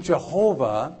offered to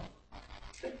Jehovah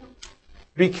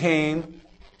became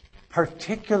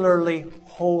particularly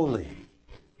holy.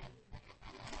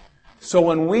 So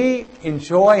when we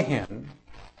enjoy Him,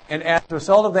 and as a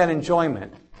result of that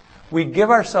enjoyment, we give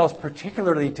ourselves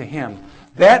particularly to Him,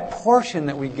 that portion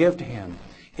that we give to Him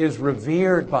is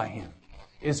revered by Him,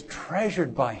 is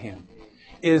treasured by Him,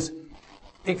 is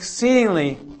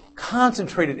exceedingly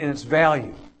concentrated in its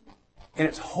value, and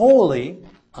it's holy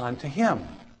unto Him.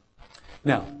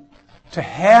 Now, to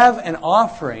have an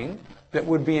offering that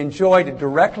would be enjoyed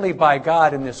directly by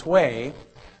God in this way,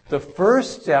 the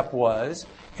first step was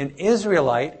an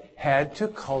Israelite had to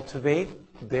cultivate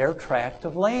their tract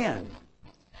of land.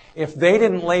 If they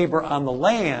didn't labor on the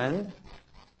land,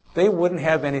 they wouldn't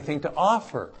have anything to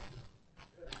offer.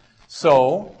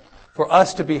 So, for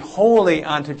us to be holy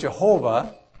unto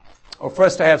Jehovah, or for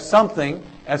us to have something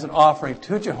as an offering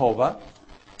to Jehovah,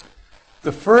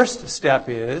 the first step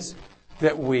is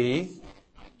that we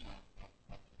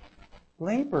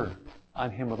labor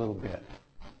on Him a little bit.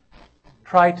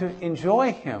 Try to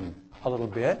enjoy Him a little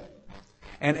bit.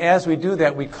 And as we do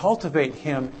that, we cultivate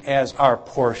Him as our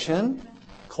portion.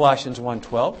 Colossians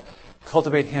 1:12.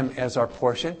 Cultivate Him as our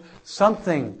portion.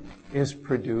 Something is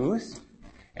produced,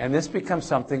 and this becomes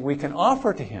something we can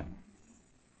offer to Him.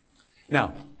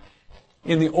 Now,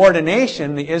 in the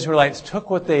ordination, the Israelites took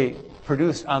what they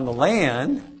produced on the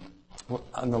land,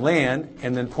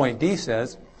 and then point D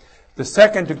says, the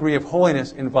second degree of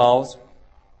holiness involves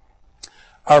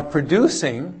our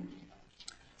producing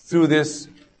through this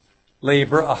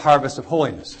labor a harvest of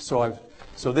holiness.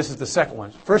 So this is the second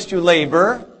one. First you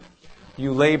labor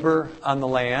on the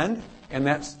land, and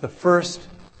that's the first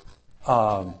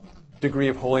degree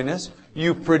of holiness.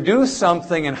 You produce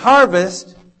something and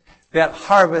harvest, that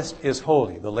harvest is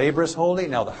holy. The labor is holy,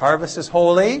 now the harvest is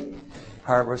holy.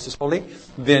 Harvest is holy.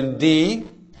 Then D,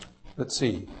 let's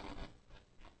see.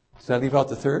 Did I leave out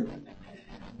the third?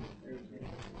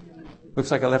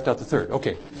 Looks like I left out the third.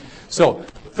 Okay. So,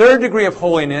 third degree of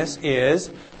holiness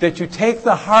is that you take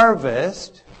the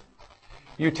harvest,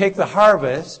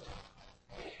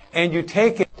 and you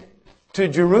take it to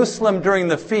Jerusalem during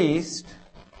the feast,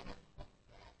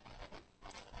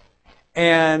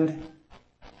 and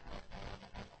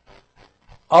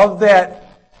of that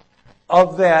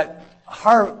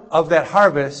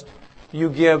harvest, you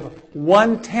give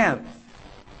 1/10.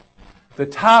 The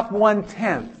top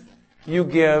 1/10 you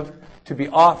give to be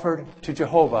offered to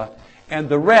Jehovah, and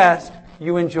the rest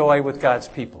you enjoy with God's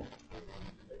people.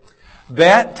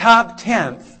 That top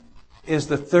 10th is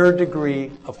the third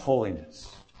degree of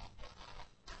holiness.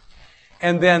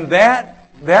 And then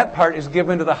that part is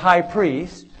given to the high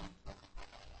priest.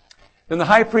 Then the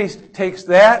high priest takes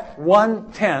that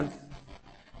 1/10,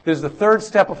 that is the third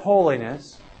step of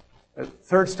holiness,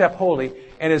 third step holy,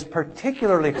 and is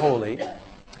particularly holy.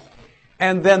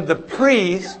 And then the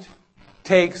priest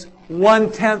takes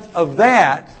 1/10 of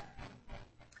that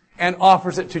and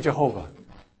offers it to Jehovah.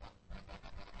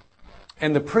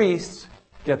 And the priests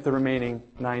get the remaining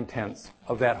 9/10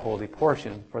 of that holy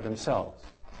portion for themselves.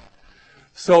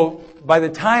 So by the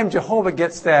time Jehovah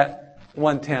gets that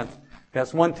 1/10,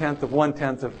 that's 1/10 of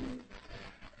 1/10 of...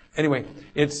 Anyway,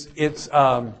 it's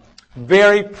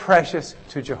very precious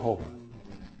to Jehovah.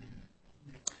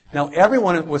 Now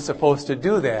everyone was supposed to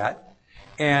do that,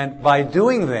 and by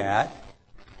doing that,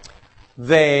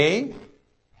 they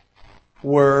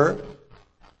were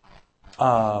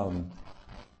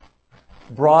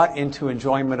brought into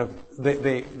enjoyment of,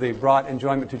 they brought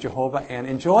enjoyment to Jehovah and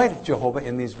enjoyed Jehovah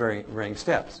in these varying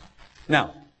steps.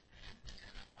 Now,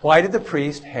 why did the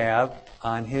priest have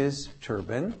on his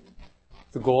turban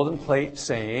the golden plate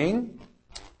saying,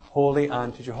 holy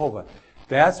unto Jehovah?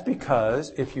 That's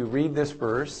because if you read this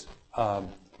verse,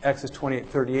 Exodus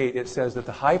 28:38, it says that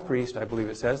the high priest, I believe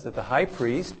it says, that the high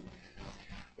priest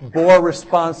bore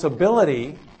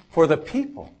responsibility for the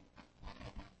people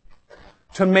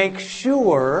to make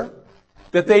sure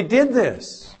that they did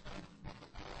this.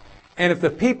 And if the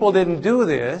people didn't do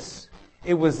this,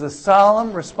 it was the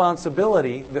solemn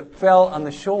responsibility that fell on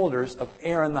the shoulders of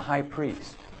Aaron the high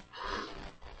priest.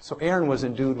 So Aaron was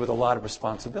endued with a lot of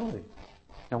responsibility.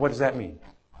 Now what does that mean?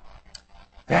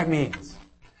 That means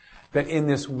that in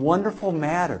this wonderful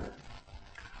matter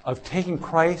of taking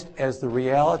Christ as the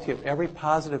reality of every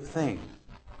positive thing,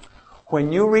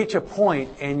 when you reach a point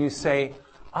and you say,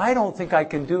 I don't think I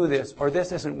can do this, or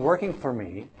this isn't working for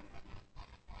me,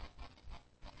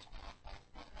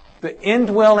 the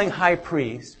indwelling high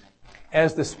priest,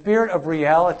 as the Spirit of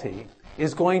reality,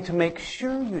 is going to make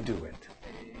sure you do it.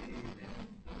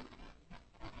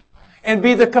 And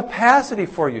be the capacity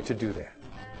for you to do that.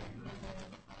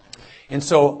 And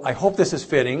so, I hope this is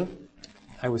fitting.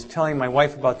 I was telling my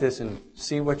wife about this and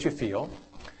see what you feel.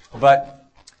 But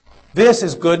this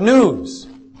is good news.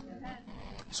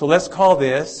 So let's call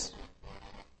this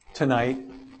tonight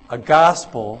a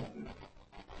gospel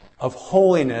of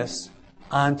holiness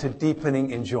onto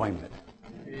deepening enjoyment.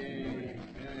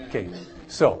 Okay,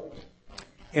 so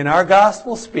in our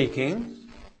gospel speaking,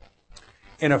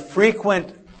 in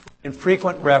frequent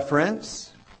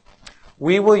reference,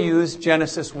 we will use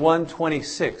Genesis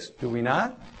 1:26, do we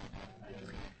not?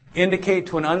 Indicate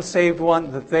to an unsaved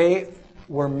one that they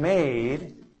were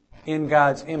made in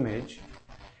God's image,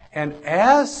 and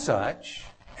as such,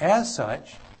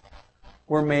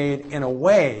 were made in a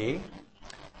way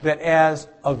that as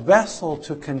a vessel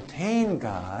to contain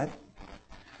God,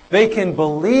 they can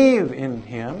believe in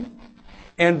Him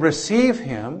and receive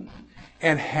Him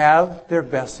and have their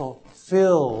vessel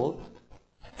filled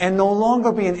and no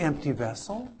longer be an empty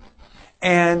vessel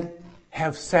and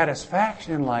have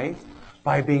satisfaction in life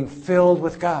by being filled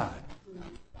with God.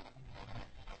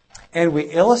 And we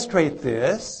illustrate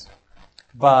this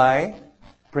by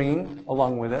bringing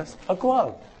along with us a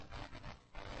glove.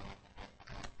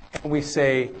 And we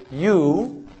say,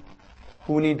 you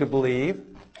who need to believe,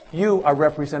 you are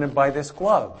represented by this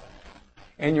glove.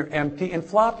 And you're empty and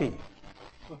floppy.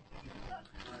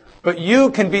 But you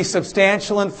can be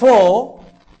substantial and full.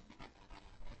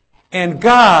 And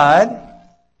God,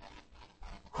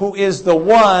 who is the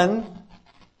one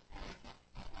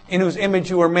in whose image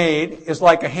you were made, is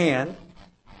like a hand.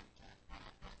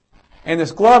 And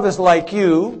this glove is like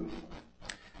you.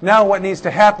 Now what needs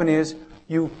to happen is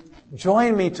you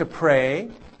join me to pray,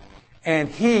 and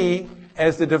He,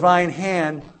 as the divine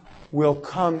hand, will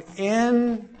come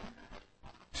in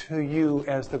to you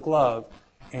as the glove,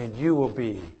 and you will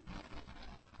be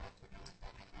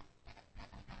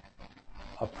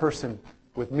a person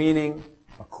with meaning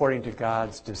according to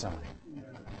God's design.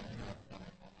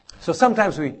 So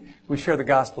sometimes we share the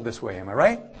gospel this way, am I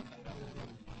right?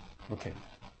 Okay.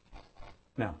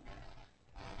 Now,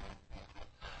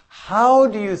 how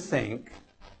do you think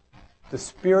the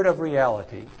Spirit of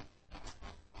reality,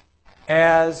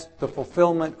 as the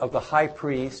fulfillment of the high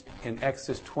priest in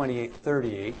Exodus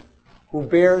 28:38, who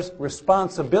bears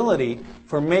responsibility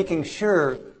for making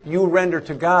sure you render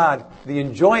to God the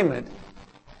enjoyment,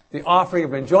 the offering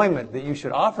of enjoyment that you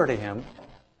should offer to Him,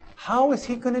 how is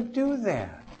He going to do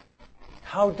that?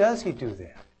 How does He do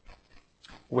that?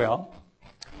 Well,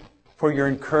 for your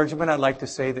encouragement, I'd like to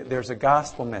say that there's a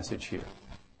gospel message here.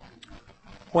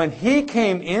 When He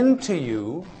came into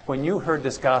you, when you heard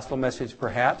this gospel message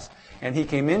perhaps, and He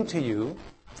came into you,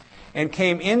 and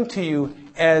came into you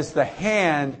as the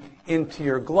hand into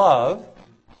your glove,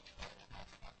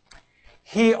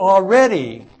 He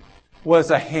already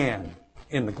was a hand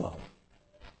in the glove.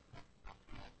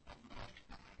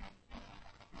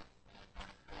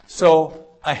 So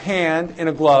a hand in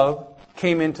a glove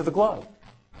came into the glove.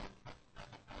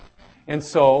 And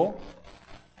so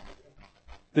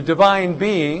the divine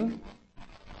being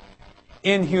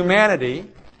in humanity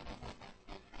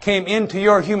came into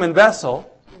your human vessel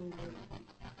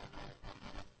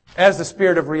as the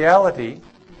Spirit of reality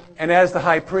and as the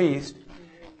high priest,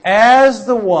 as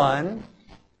the one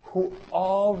who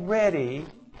already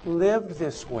lived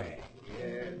this way.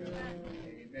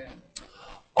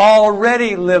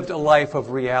 Already lived a life of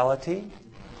reality,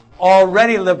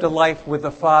 already lived a life with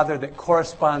the Father that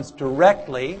corresponds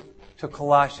directly to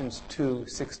Colossians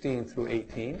 2:16 through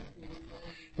 18.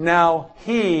 Now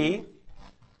He,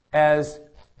 as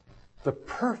the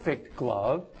perfect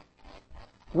glove,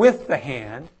 with the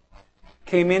hand,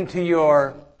 came into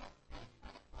your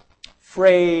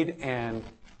frayed and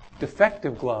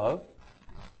defective glove,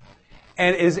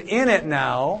 and is in it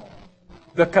now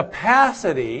the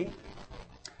capacity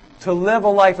to live a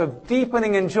life of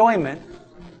deepening enjoyment.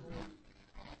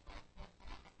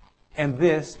 And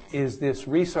this is this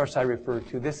resource I referred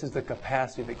to. This is the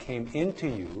capacity that came into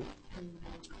you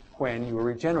when you were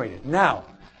regenerated. Now,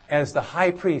 as the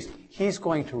high priest, He's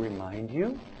going to remind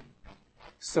you,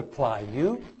 supply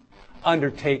you,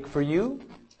 undertake for you,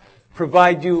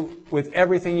 provide you with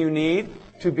everything you need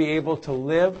to be able to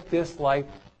live this life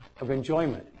of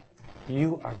enjoyment.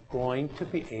 You are going to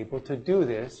be able to do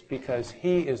this because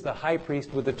He is the high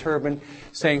priest with the turban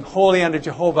saying, "Holy unto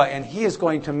Jehovah," and He is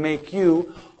going to make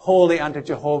you holy unto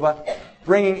Jehovah,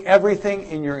 bringing everything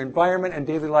in your environment and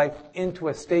daily life into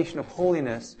a station of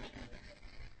holiness.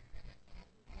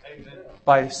 Amen.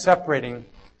 By separating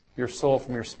your soul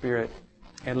from your spirit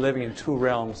and living in two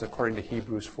realms according to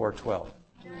Hebrews 4:12.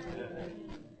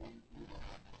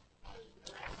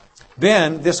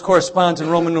 Then this corresponds in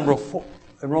Roman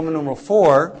numeral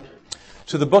 4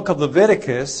 to the book of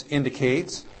Leviticus,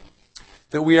 indicates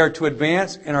that we are to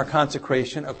advance in our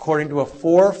consecration according to a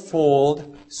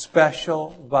fourfold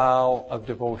special vow of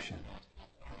devotion.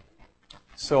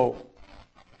 So,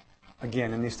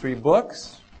 again, in these three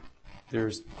books,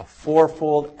 there's a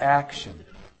fourfold action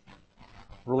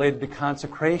related to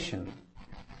consecration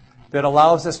that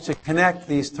allows us to connect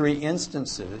these three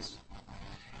instances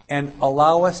and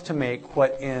allow us to make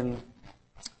what in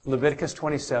Leviticus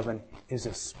 27 is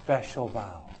a special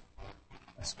vow.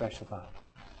 A special vow.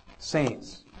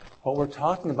 Saints, what we're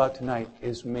talking about tonight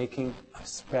is making a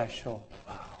special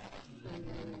vow.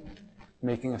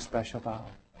 Making a special vow.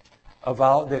 A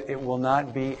vow that it will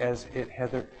not be as it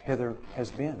hither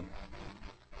has been.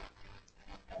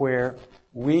 Where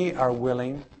we are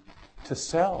willing to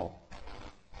sell.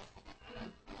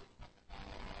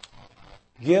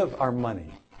 Give our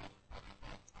money,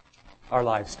 our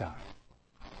livestock,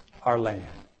 our land,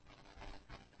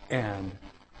 and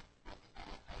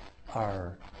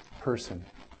our person,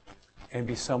 and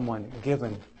be someone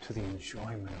given to the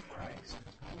enjoyment of Christ.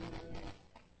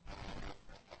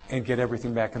 And get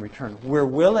everything back in return. We're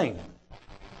willing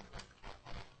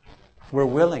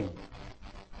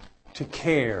to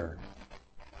care,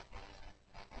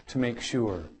 to make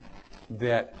sure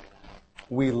that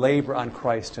we labor on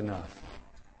Christ enough,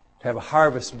 to have a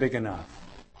harvest big enough,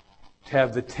 to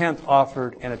have the tenth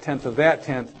offered and a tenth of that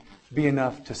tenth be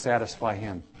enough to satisfy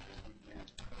Him.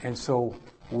 And so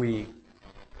we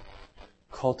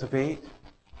cultivate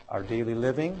our daily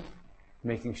living,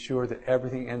 making sure that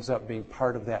everything ends up being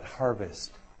part of that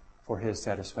harvest for His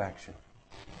satisfaction.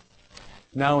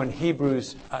 Now in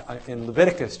in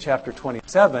Leviticus chapter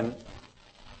 27,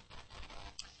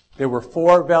 there were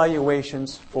 4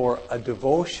 valuations for a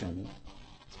devotion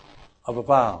of a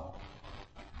vow.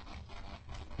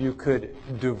 You could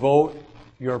devote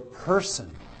your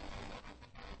person,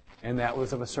 and that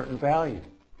was of a certain value.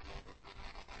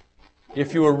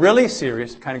 If you were really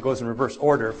serious, it kind of goes in reverse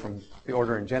order from the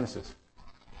order in Genesis.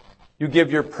 You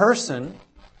give your person,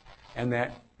 and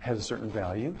that has a certain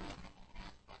value.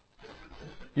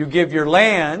 You give your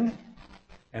land,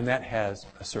 and that has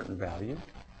a certain value.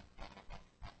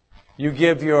 You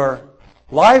give your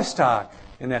livestock,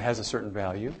 and that has a certain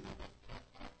value.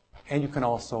 And you can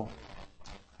also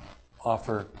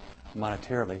offer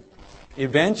monetarily.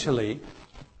 Eventually,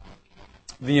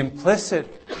 the implicit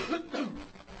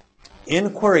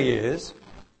inquiry is,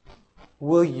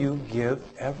 will you give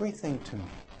everything to me?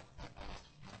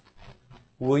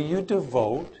 Will you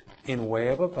devote, in way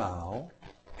of a vow,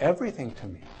 everything to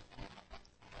me?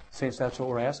 Saints, that's what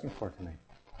we're asking for tonight.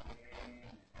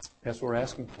 That's what we're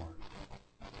asking for.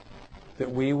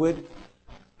 That we would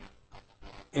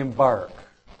embark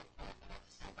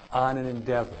on an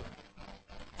endeavor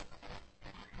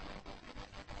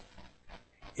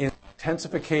in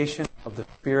intensification of the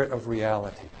spirit of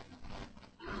reality,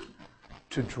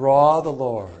 to draw the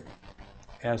Lord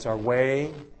as our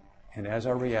way and as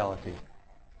our reality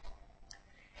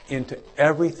into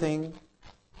everything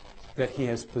that He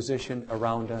has positioned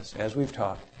around us, as we've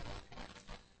talked,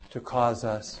 to cause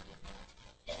us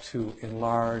to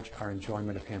enlarge our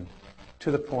enjoyment of Him to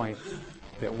the point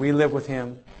that we live with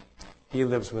Him, He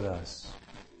lives with us.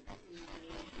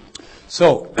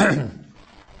 So,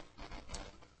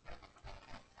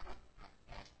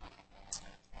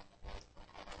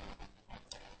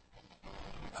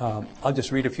 I'll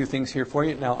just read a few things here for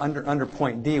you. Now, under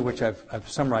point D, which I've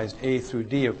summarized A through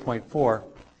D of point 4,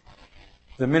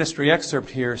 the ministry excerpt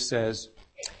here says,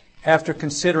 after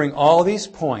considering all these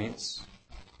points,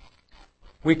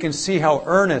 we can see how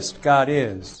earnest God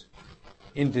is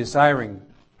in desiring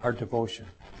our devotion.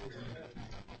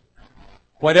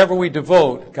 Whatever we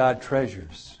devote, God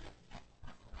treasures.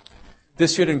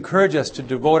 This should encourage us to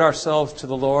devote ourselves to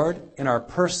the Lord in our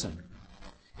person,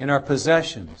 in our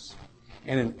possessions,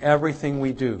 and in everything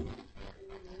we do.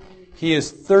 He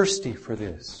is thirsty for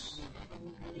this.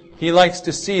 He likes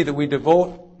to see that we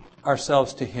devote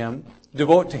ourselves to Him,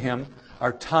 devote to Him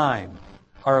our time,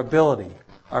 our ability,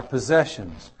 our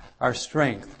possessions, our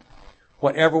strength,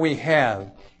 whatever we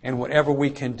have and whatever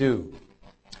we can do.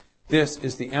 This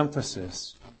is the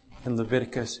emphasis in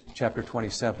Leviticus chapter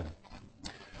 27.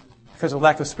 Because of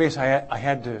lack of space, I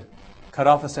had to cut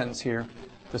off a sentence here.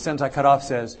 The sentence I cut off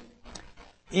says,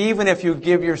 even if you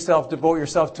devote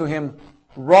yourself to Him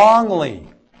wrongly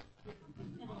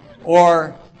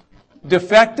or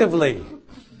defectively,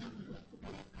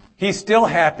 He's still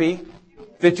happy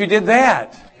that you did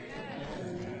that.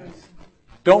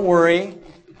 Don't worry.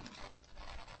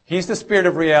 He's the Spirit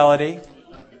of reality.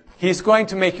 He's going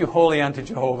to make you holy unto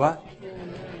Jehovah.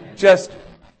 Just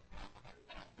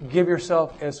give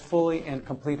yourself as fully and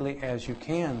completely as you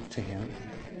can to Him.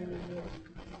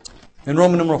 And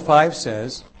Roman numeral 5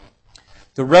 says,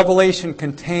 the revelation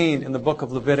contained in the book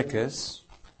of Leviticus,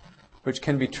 which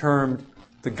can be termed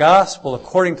the gospel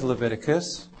according to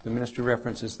Leviticus, the ministry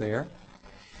reference is there,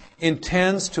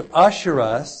 intends to usher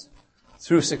us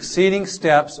through succeeding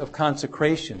steps of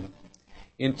consecration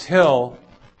until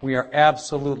we are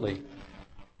absolutely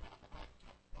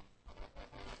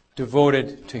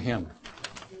devoted to Him.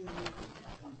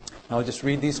 I'll just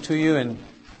read these to you, and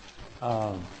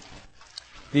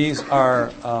these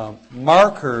are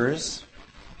markers,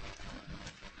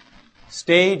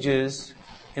 stages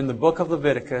in the book of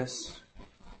Leviticus,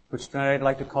 which tonight I'd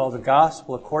like to call the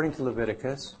Gospel according to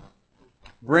Leviticus,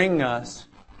 bring us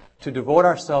to devote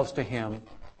ourselves to Him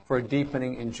for a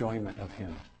deepening enjoyment of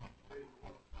Him.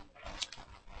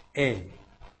 A.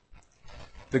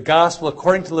 The Gospel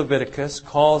according to Leviticus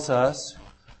calls us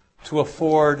to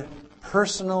afford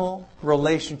personal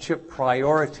relationship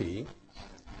priority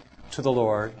to the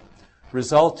Lord,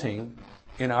 resulting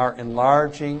in our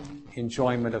enlarging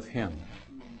enjoyment of Him.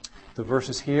 The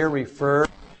verses here refer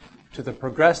to the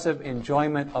progressive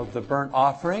enjoyment of the burnt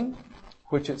offering,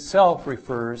 which itself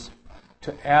refers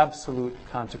to absolute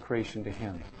consecration to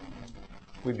Him.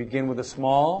 We begin with a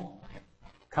small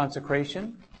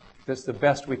consecration. That's the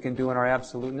best we can do in our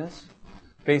absoluteness.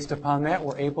 Based upon that,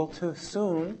 we're able to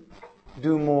soon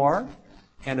do more.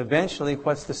 And eventually,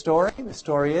 what's the story? The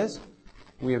story is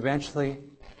we eventually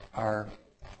are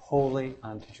holy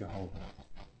unto Jehovah.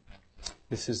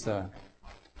 This is the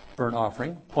burnt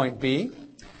offering. Point B,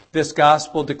 this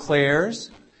gospel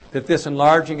declares that this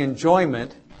enlarging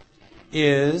enjoyment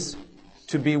is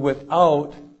to be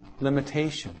without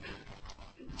limitation.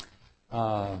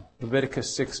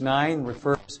 Leviticus 6:9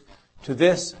 refers to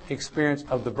this experience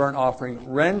of the burnt offering.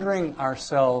 Rendering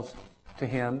ourselves to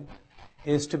Him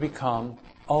is to become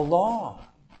a law,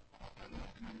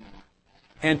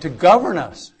 and to govern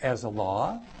us as a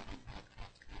law.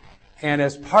 And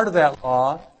as part of that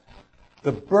law,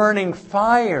 the burning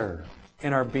fire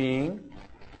in our being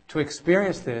to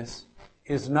experience this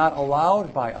is not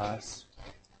allowed by us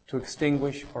to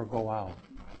extinguish or go out.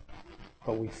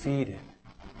 But we feed it.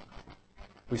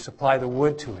 We supply the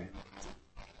wood to it.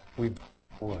 We burn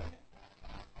wood.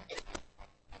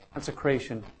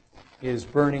 Consecration is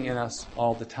burning in us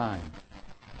all the time.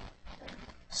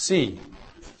 C.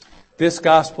 This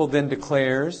gospel then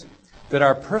declares that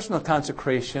our personal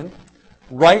consecration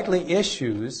rightly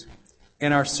issues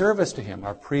in our service to Him,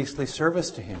 our priestly service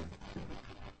to Him.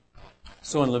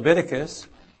 So in Leviticus,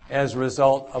 as a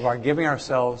result of our giving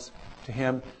ourselves to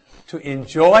Him to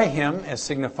enjoy Him as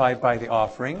signified by the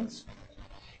offerings,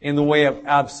 in the way of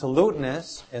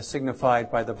absoluteness as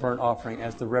signified by the burnt offering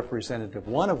as the representative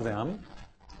one of them,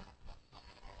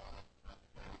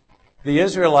 the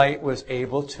Israelite was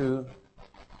able to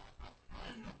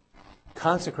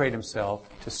consecrate himself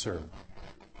to serve.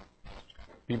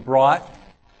 Be brought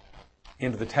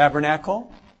into the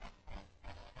tabernacle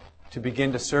to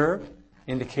begin to serve,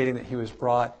 indicating that he was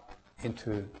brought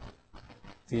into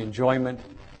the enjoyment,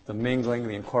 the mingling,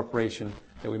 the incorporation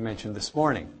that we mentioned this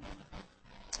morning.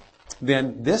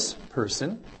 Then this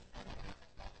person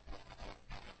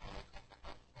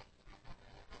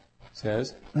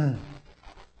says,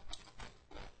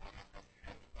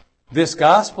 this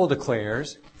gospel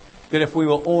declares that if we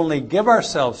will only give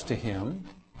ourselves to Him,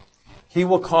 He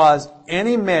will cause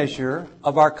any measure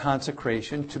of our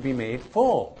consecration to be made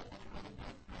full.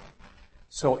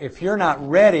 So if you're not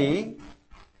ready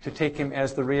to take Him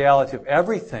as the reality of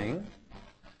everything,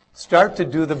 start to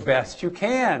do the best you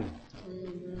can.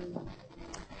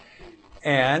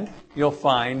 And you'll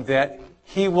find that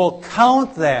He will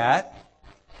count that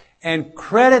and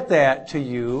credit that to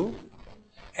you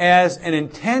as an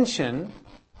intention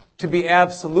to be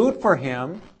absolute for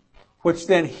Him, which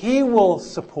then He will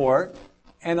support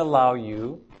and allow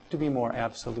you to be more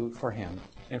absolute for Him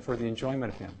and for the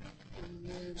enjoyment of Him.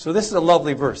 So this is a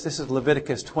lovely verse. This is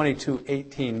Leviticus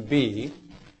 22:18b.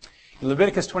 In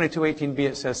Leviticus 22:18b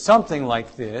it says something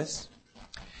like this: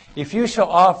 if you shall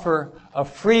offer a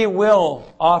free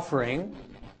will offering,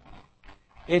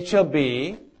 it shall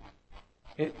be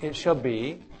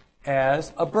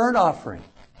as a burnt offering.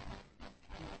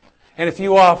 And if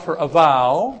you offer a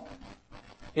vow,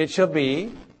 it shall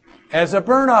be as a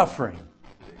burnt offering.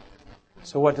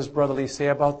 So what does Brother Lee say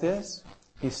about this?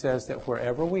 He says that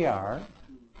wherever we are,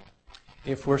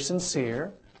 if we're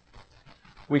sincere,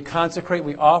 we consecrate,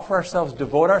 we offer ourselves,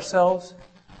 devote ourselves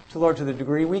to the Lord to the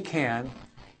degree we can,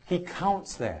 He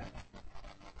counts that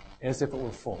as if it were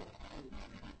full.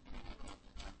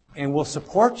 And will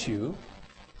support you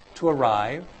to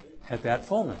arrive at that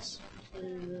fullness.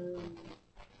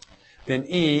 Then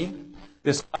E,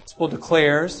 this gospel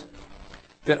declares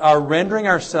that our rendering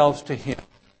ourselves to Him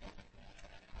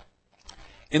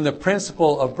in the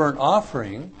principle of burnt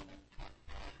offering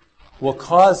will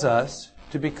cause us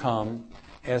to become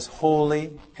as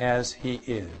holy as He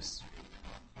is.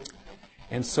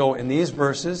 And so in these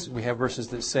verses, we have verses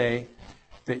that say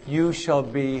that you shall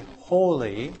be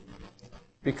holy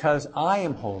because I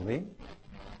am holy.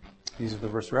 These are the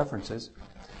verse references.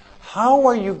 How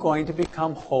are you going to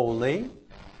become holy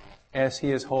as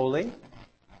He is holy?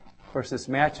 Of course, this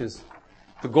matches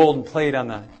the golden plate on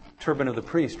the turban of the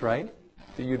priest, right?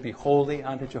 That you'd be holy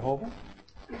unto Jehovah.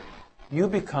 You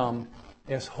become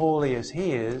as holy as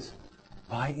He is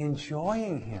by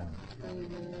enjoying Him.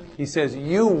 He says,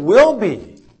 you will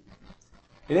be.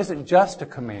 It isn't just a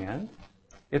command.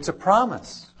 It's a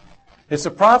promise. It's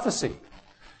a prophecy.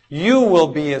 You will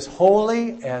be as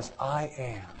holy as I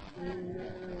am.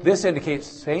 This indicates,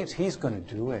 saints, He's going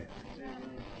to do it.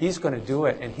 He's going to do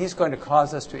it, and He's going to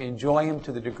cause us to enjoy Him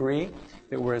to the degree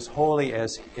that we're as holy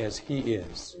as He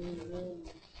is.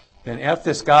 Then F,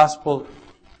 this gospel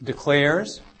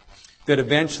declares that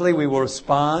eventually we will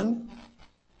respond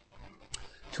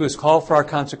to His call for our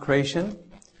consecration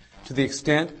to the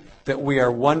extent that we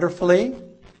are wonderfully,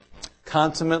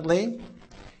 consummately,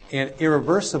 and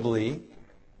irreversibly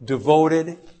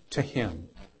devoted to Him.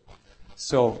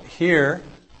 So here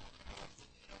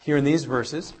in these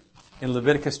verses, in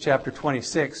Leviticus chapter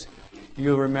 26,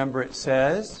 you'll remember it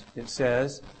says,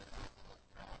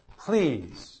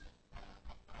 please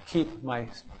keep my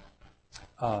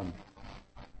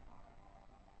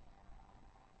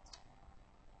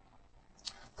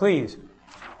please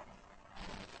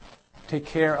take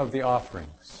care of the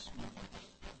offerings.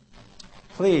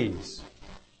 Please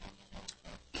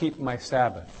keep my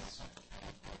Sabbaths.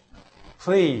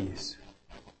 Please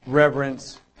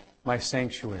reverence my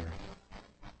sanctuary,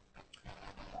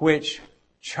 which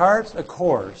charts a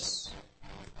course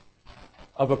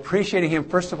of appreciating Him,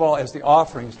 first of all, as the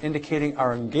offerings, indicating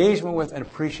our engagement with and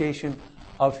appreciation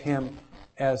of Him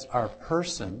as our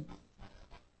person,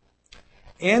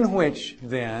 in which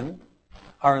then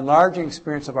our enlarging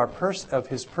experience of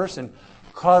His person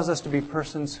causes us to be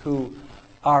persons who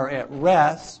are at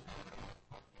rest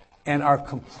and are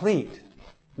complete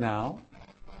now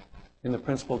in the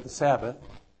principle of the Sabbath,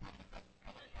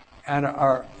 and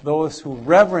are those who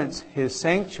reverence His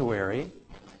sanctuary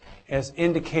as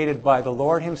indicated by the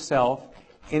Lord Himself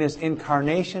in His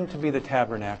incarnation to be the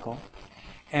tabernacle,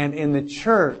 and in the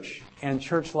church and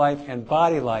church life and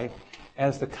body life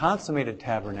as the consummated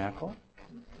tabernacle.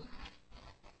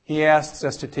 He asks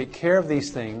us to take care of these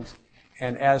things,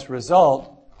 and as a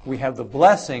result, we have the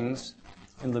blessings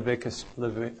in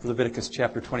Leviticus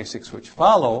chapter 26 which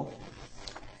follow,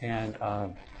 and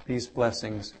these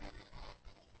blessings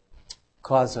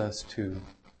cause us to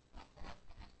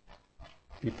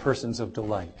be persons of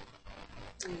delight.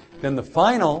 Then the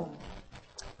final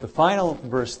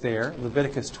verse there,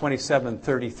 Leviticus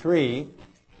 27:33,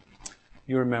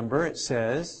 you remember it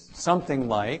says something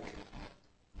like,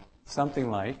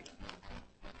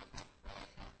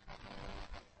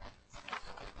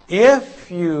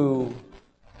 if you,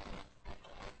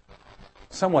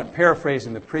 somewhat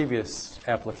paraphrasing the previous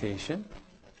application,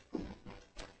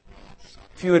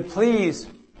 if you would please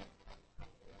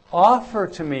offer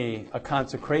to me a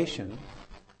consecration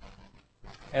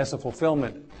as a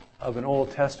fulfillment of an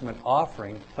Old Testament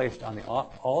offering placed on the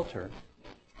altar,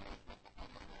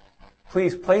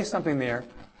 please place something there,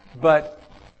 but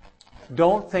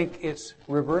don't think it's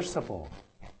reversible.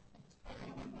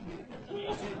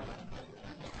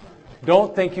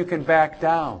 Don't think you can back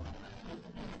down.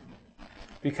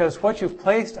 Because what you've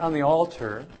placed on the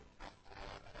altar,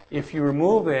 if you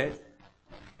remove it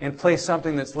and place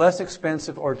something that's less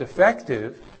expensive or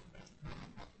defective,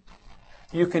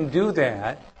 you can do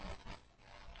that,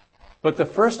 but the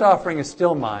first offering is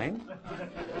still mine,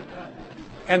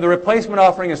 and the replacement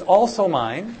offering is also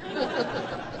mine,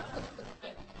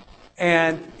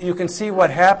 and you can see what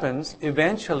happens.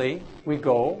 Eventually, we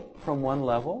go from one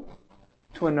level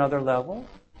to another level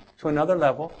to another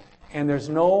level, and there's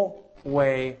no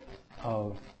way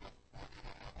of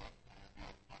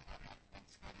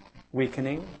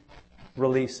weakening,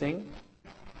 releasing,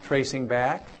 tracing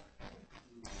back.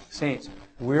 Saints,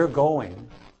 we're going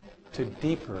to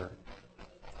deeper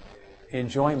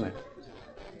enjoyment.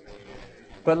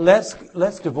 But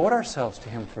let's devote ourselves to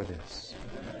Him for this.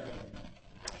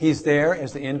 He's there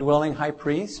as the indwelling high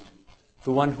priest,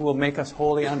 the one who will make us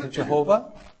holy unto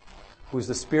Jehovah, who is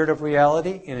the Spirit of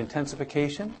reality in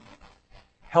intensification,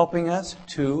 helping us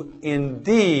to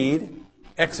indeed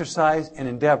exercise and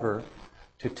endeavor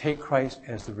to take Christ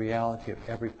as the reality of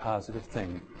every positive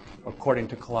thing, according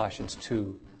to Colossians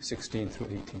 2:16 through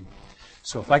 18.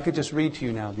 So if I could just read to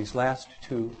you now these last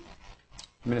two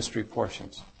ministry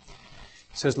portions.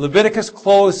 It says, Leviticus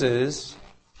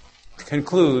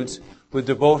concludes with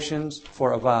devotions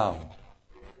for a vow.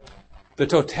 The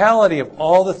totality of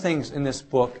all the things in this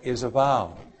book is a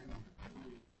vow.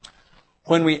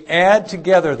 When we add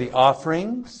together the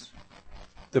offerings,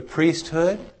 the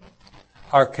priesthood,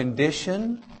 our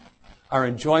condition, our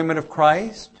enjoyment of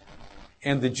Christ,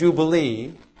 and the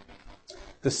Jubilee,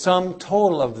 the sum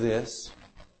total of this,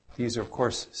 these are of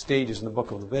course stages in the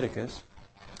book of Leviticus,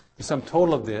 the sum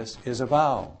total of this is a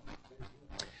vow.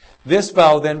 This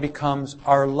vow then becomes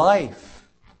our life,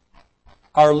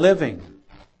 our living.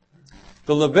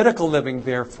 The Levitical living,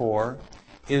 therefore,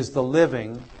 is the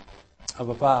living of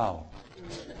a vow.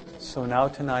 So now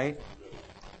tonight,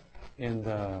 in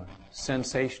the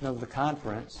sensation of the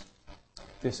conference,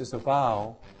 this is a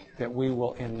vow that we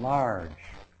will enlarge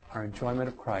our enjoyment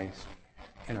of Christ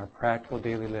in our practical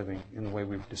daily living in the way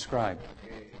we've described.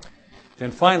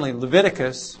 Then finally,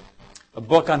 Leviticus, a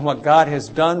book on what God has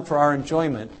done for our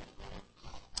enjoyment,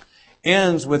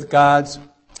 ends with God's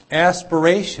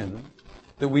aspiration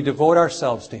that we devote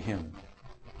ourselves to Him.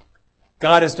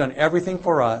 God has done everything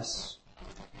for us,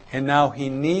 and now He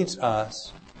needs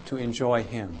us to enjoy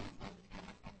Him.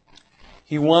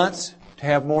 He wants to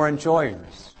have more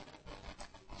enjoyers.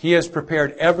 He has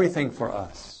prepared everything for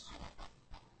us.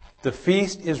 The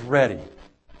feast is ready.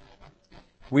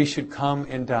 We should come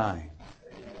and dine.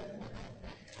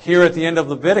 Here at the end of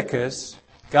Leviticus,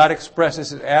 God expresses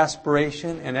His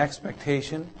aspiration and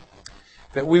expectation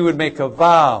that we would make a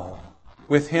vow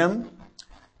with Him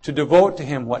to devote to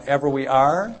Him whatever we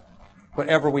are,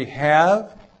 whatever we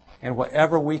have, and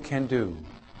whatever we can do.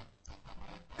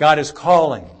 God is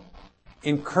calling,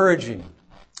 encouraging,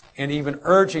 and even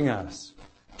urging us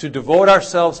to devote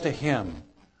ourselves to Him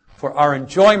for our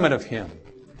enjoyment of Him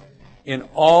in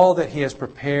all that He has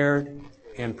prepared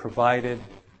and provided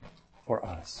for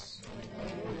us.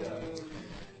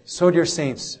 So, dear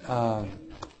saints,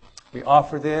 we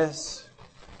offer this.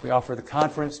 We offer the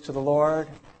conference to the Lord,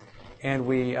 and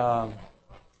we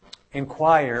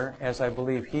inquire, as I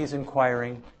believe He's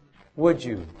inquiring, would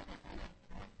you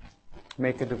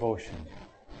make a devotion?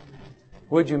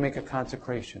 Would you make a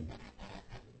consecration?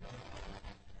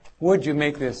 Would you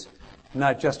make this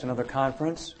not just another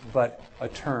conference, but a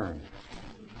turn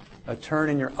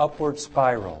in your upward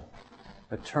spiral,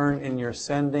 a turn in your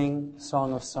ascending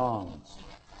Song of Songs,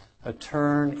 a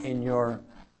turn in your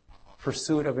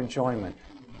pursuit of enjoyment,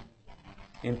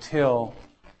 until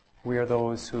we are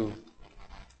those who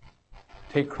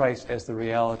take Christ as the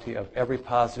reality of every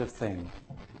positive thing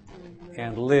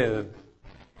and live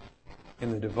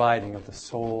in the dividing of the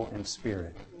soul and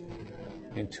spirit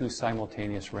in two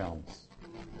simultaneous realms.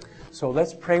 So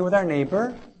let's pray with our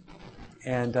neighbor,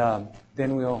 and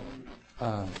then we'll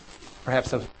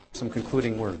perhaps have some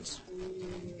concluding words.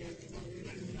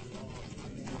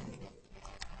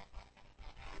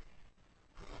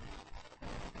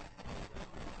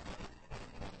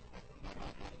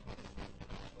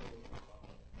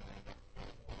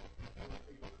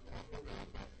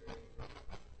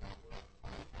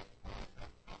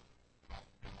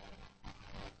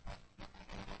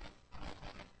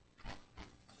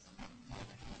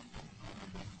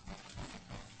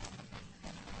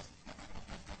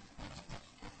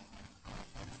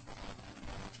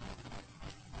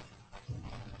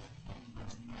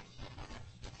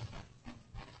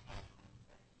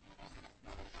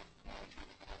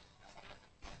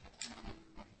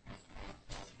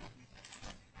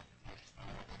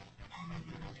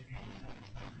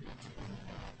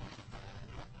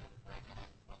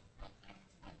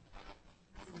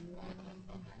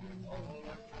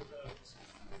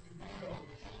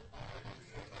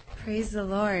 Praise the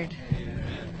Lord.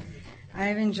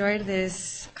 I've enjoyed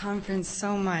this conference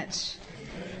so much.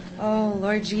 Oh,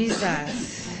 Lord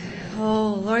Jesus.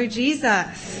 Oh, Lord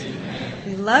Jesus.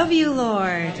 We love you,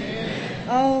 Lord.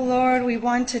 Oh, Lord, we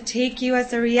want to take you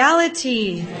as a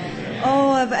reality.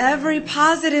 Oh, of every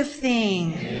positive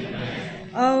thing.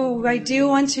 Oh, I do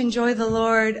want to enjoy the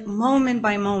Lord moment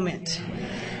by moment.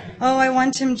 Oh, I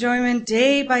want enjoyment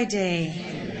day by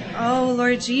day. Oh,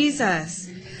 Lord Jesus.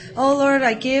 Oh, Lord,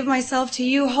 I give myself to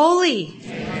you wholly.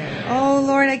 Oh,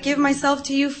 Lord, I give myself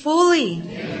to you fully.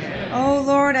 Oh,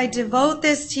 Lord, I devote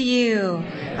this to you.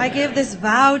 I give this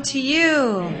vow to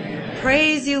you.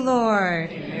 Praise you,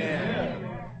 Lord.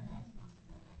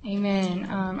 Amen.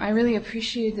 I really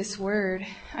appreciate this word.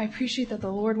 I appreciate that the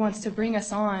Lord wants to bring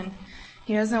us on.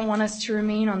 He doesn't want us to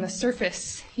remain on the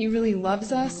surface. He really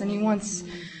loves us, and He wants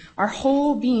our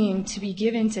whole being to be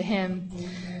given to Him.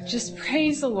 Just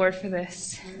praise the Lord for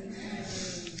this.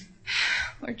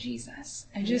 Lord Jesus,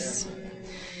 I just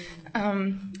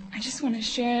want to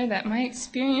share that my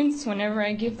experience whenever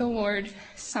I give the Lord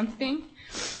something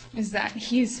is that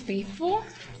he is faithful.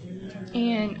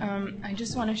 And I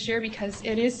just want to share, because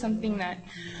it is something that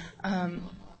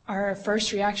our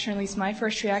first reaction, or at least my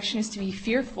first reaction, is to be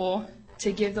fearful,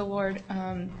 to give the Lord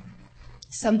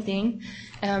something,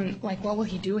 like what will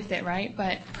he do with it, right?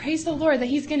 But praise the Lord that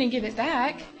he's going to give it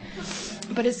back,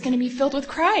 but it's going to be filled with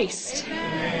Christ.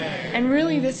 And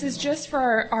really, this is just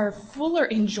for our fuller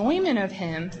enjoyment of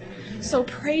him. So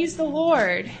praise the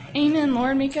Lord. Amen,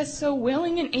 Lord. Make us so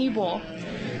willing and able.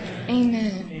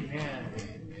 Amen.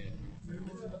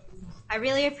 I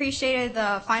really appreciated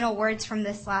the final words from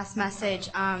this last message,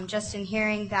 just in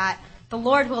hearing that the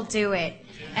Lord will do it.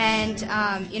 And,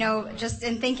 just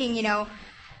in thinking,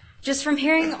 just from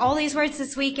hearing all these words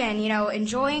this weekend,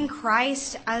 enjoying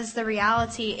Christ as the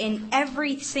reality in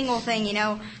every single thing,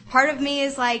 part of me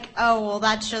is like, oh, well,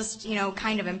 that's just,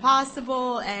 kind of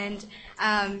impossible. And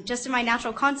just in my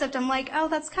natural concept, I'm like, oh,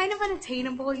 that's kind of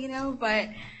unattainable,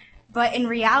 but in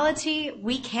reality,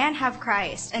 we can have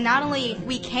Christ. And not only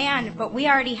we can, but we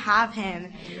already have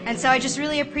him. And so I just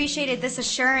really appreciated this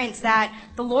assurance that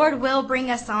the Lord will bring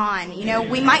us on.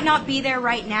 We might not be there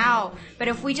right now, but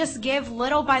if we just give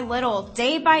little by little,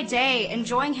 day by day,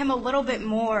 enjoying him a little bit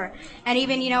more. And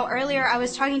even, earlier I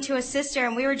was talking to a sister,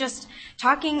 and we were just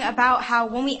talking about how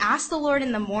when we ask the Lord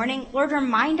in the morning, Lord,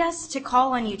 remind us to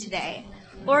call on you today.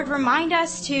 Lord, remind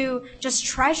us to just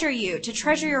treasure you, to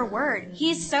treasure your word.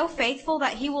 He's so faithful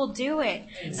that he will do it.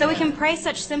 So we can pray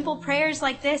such simple prayers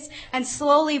like this, and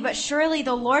slowly but surely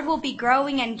the Lord will be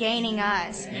growing and gaining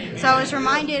us. So I was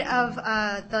reminded of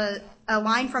a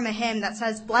line from a hymn that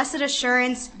says, "Blessed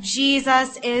assurance,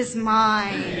 Jesus is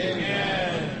mine."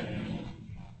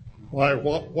 Why,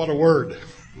 what a word.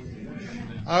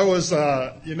 I was,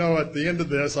 at the end of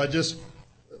this, I just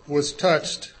was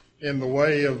touched in the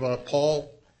way of Paul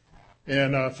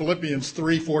in Philippians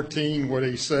 3:14, where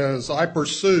he says, "I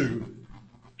pursue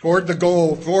toward the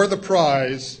goal for the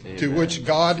prize to which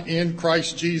God in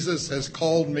Christ Jesus has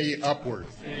called me upward."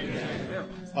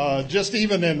 Just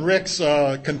even in Rick's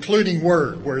concluding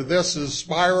word, where this is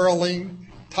spiraling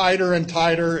tighter and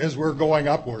tighter as we're going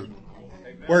upward.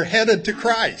 We're headed to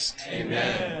Christ.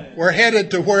 Amen. We're headed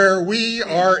to where we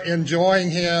are enjoying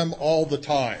him all the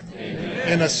time. Amen.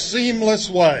 In a seamless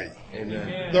way.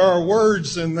 Amen. There are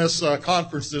words in this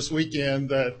conference this weekend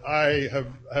that I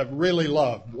have really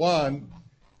loved. One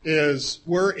is,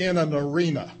 we're in an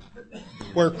arena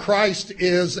where Christ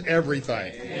is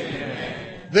everything. Amen.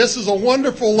 This is a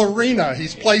wonderful arena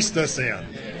he's placed us in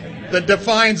that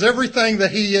defines everything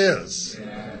that he is,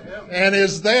 and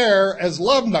is there as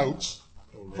love notes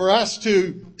for us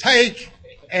to take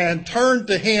and turn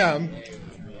to him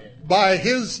by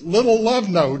his little love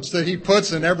notes that he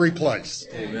puts in every place.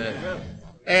 Amen.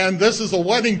 And this is a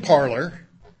wedding parlor,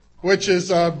 which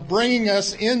is bringing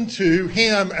us into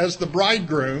him as the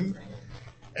bridegroom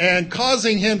and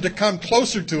causing him to come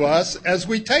closer to us as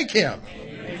we take him.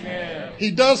 Amen.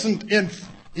 He doesn't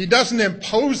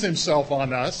impose himself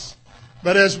on us,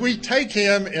 but as we take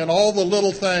him in all the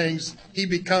little things, he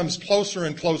becomes closer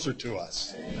and closer to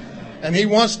us. And he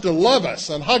wants to love us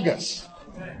and hug us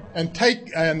and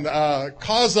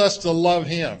cause us to love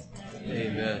him.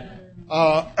 Amen.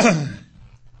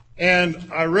 And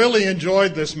I really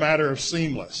enjoyed this matter of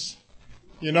seamless.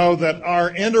 That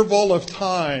our interval of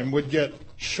time would get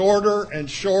shorter and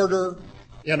shorter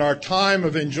in our time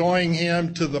of enjoying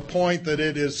him, to the point that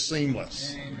it is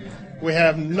seamless. We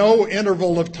have no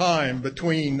interval of time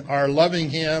between our loving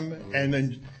him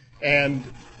and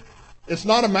it's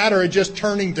not a matter of just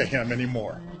turning to him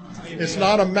anymore. It's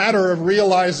not a matter of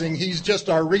realizing he's just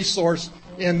our resource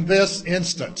in this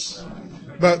instance,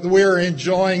 but we're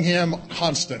enjoying him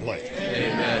constantly.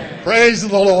 Amen. Praise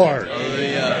the Lord.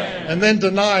 Hallelujah. And then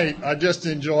tonight, I just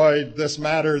enjoyed this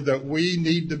matter that we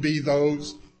need to be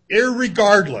those,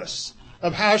 irregardless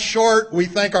of how short we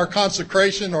think our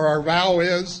consecration or our vow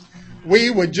is,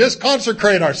 we would just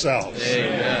consecrate ourselves.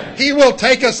 Amen. He will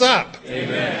take us up.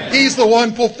 Amen. He's the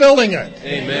one fulfilling it.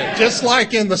 Amen. Just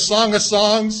like in the Song of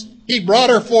Songs, he brought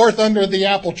her forth under the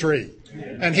apple tree.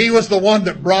 And he was the one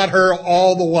that brought her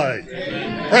all the way.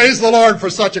 Amen. Praise the Lord for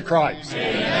such a Christ.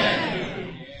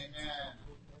 Amen.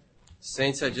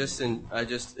 Saints, I just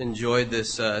enjoyed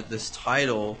this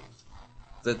title,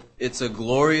 that it's a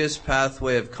glorious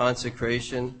pathway of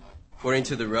consecration, according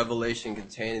to the revelation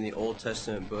contained in the Old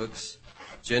Testament books,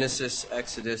 Genesis,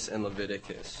 Exodus, and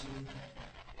Leviticus.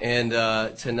 And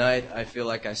tonight, I feel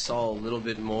like I saw a little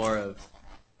bit more of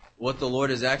what the Lord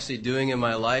is actually doing in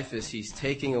my life, is he's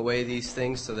taking away these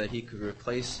things so that he could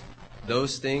replace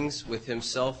those things with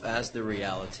himself as the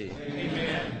reality.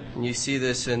 Amen. And you see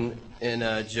this in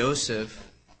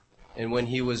Joseph, and when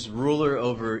he was ruler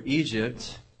over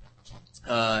Egypt,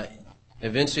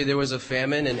 eventually there was a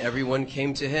famine, and everyone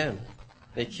came to him.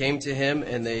 They came to him,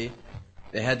 and they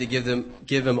had to give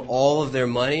him all of their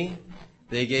money.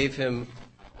 They gave him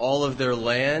all of their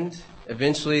land.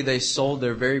 Eventually, they sold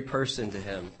their very person to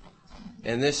him.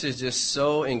 And this is just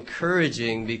so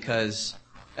encouraging, because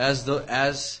as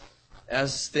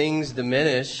things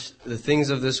diminish, the things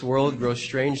of this world grow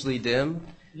strangely dim.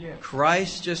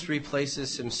 Christ just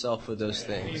replaces himself with those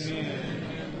things.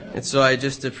 And so I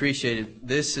just appreciate it.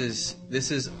 This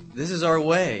is our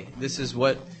way. This is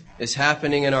what is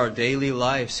happening in our daily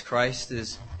lives. Christ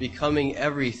is becoming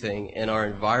everything in our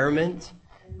environment,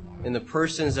 in the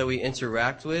persons that we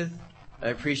interact with. I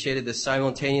appreciated the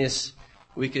simultaneous.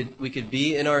 We could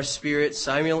be in our spirit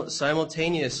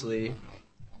simultaneously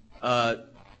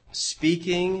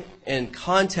speaking and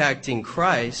contacting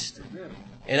Christ,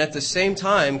 and at the same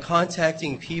time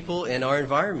contacting people in our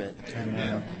environment.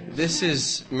 Amen. This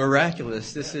is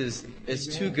miraculous. It's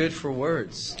too good for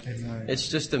words. Amen. It's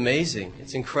just amazing.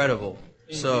 It's incredible.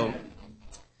 So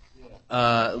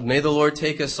may the Lord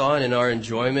take us on in our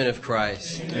enjoyment of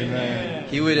Christ. Amen.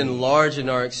 He would enlarge in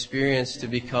our experience to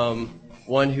become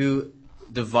one who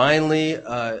divinely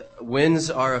wins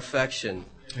our affection.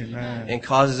 Amen. And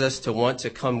causes us to want to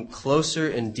come closer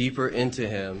and deeper into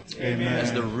Him. Amen.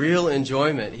 As the real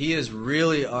enjoyment. He's the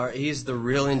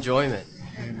real enjoyment.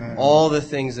 Amen. All the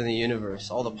things in the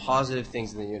universe, all the positive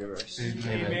things in the universe.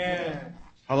 Amen. Amen.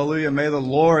 Hallelujah. May the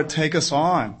Lord take us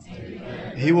on.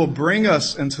 Amen. He will bring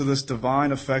us into this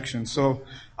divine affection. So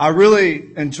I really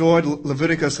enjoyed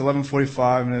Leviticus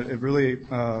 11:45, and it really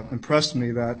impressed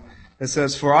me that it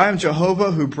says, "For I am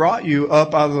Jehovah who brought you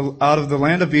up out of the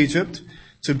land of Egypt,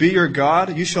 to be your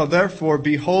God. You shall therefore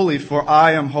be holy, for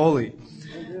I am holy."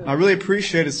 I really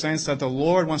appreciate it, saints, that the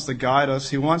Lord wants to guide us.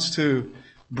 He wants to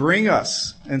bring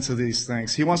us into these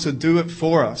things. He wants to do it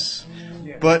for us.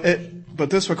 But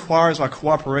this requires our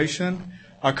cooperation,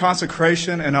 our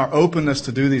consecration, and our openness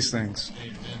to do these things.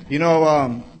 You know,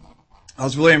 I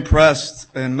was really impressed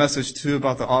in message 2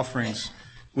 about the offerings.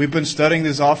 We've been studying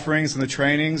these offerings in the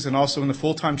trainings and also in the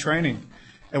full-time training.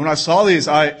 And when I saw these,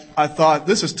 I thought,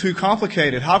 this is too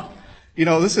complicated.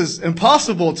 This is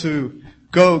impossible to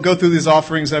go through these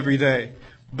offerings every day.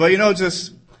 But,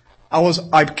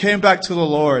 I came back to the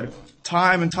Lord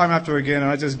time and time after again,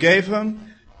 and I just gave Him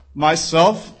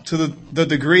myself to the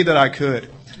degree that I could.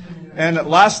 And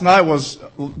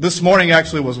this morning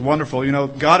actually was wonderful.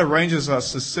 God arranges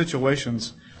us to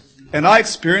situations. And I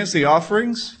experienced the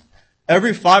offerings,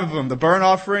 every 5 of them, the burnt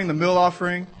offering, the meal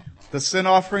offering, the sin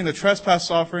offering, the trespass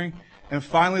offering, and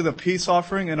finally the peace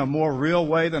offering in a more real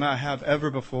way than I have ever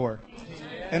before.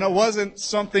 And it wasn't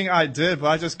something I did, but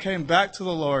I just came back to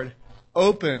the Lord,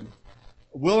 open,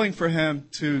 willing for Him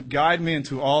to guide me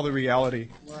into all the reality.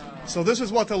 Wow. So this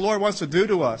is what the Lord wants to do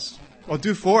to us, or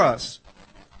do for us.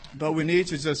 But we need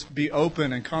to just be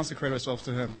open and consecrate ourselves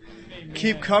to Him. Amen.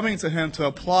 Keep coming to Him to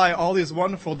apply all these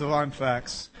wonderful divine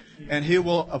facts, and He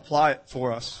will apply it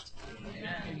for us.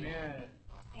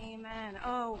 Amen.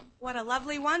 Oh, what a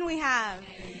lovely one we have.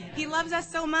 He loves us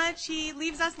so much, He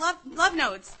leaves us love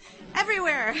notes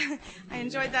everywhere. I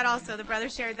enjoyed that also. The brother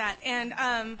shared that. And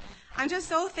I'm just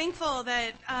so thankful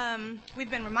that we've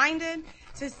been reminded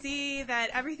to see that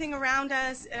everything around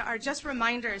us are just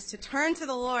reminders to turn to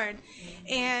the Lord.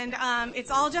 And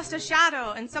it's all just a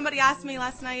shadow. And somebody asked me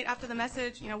last night after the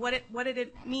message, what did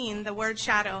it mean, the word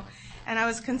shadow? And I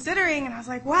was considering, and I was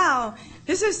like, wow,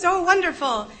 this is so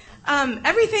wonderful.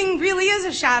 Everything really is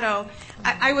a shadow.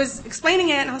 I was explaining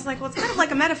it, and I was like, well, it's kind of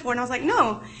like a metaphor. And I was like,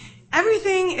 no,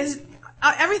 everything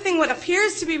what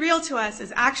appears to be real to us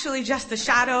is actually just the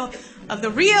shadow of the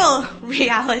real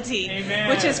reality, Amen.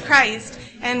 Which is Christ.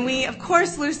 And we, of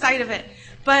course, lose sight of it.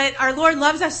 But our Lord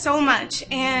loves us so much.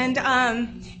 And,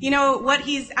 what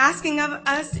He's asking of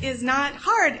us is not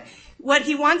hard. What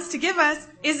He wants to give us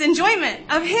is enjoyment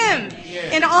of Him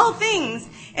in all things,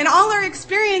 in all our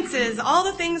experiences, all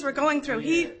the things we're going through.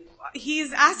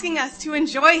 He's asking us to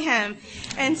enjoy Him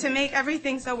and to make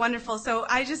everything so wonderful. So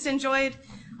I just enjoyed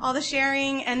all the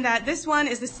sharing, and that this one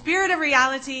is the spirit of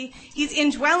reality. He's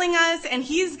indwelling us, and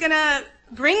He's going to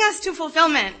bring us to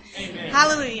fulfillment. Amen.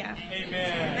 Hallelujah.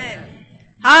 Amen.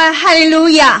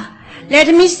 Hallelujah. Let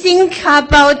me think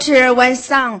about one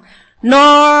song.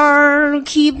 Lord,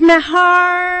 keep my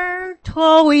heart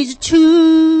always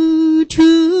true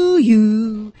to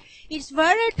you. It's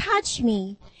very touch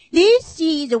me. This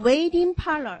is the waiting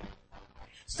parlor.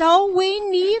 So we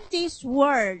leave this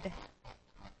world.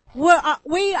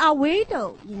 We are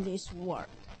widow in this world.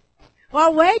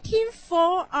 We're waiting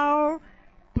for our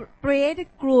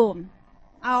bridegroom.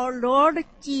 Our Lord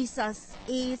Jesus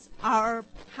is our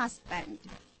husband.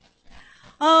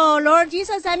 Oh, Lord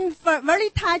Jesus, I'm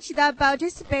very touched about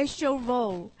this special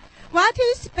role. What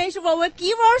is special role? We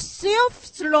give ourselves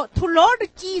to Lord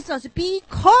Jesus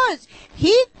because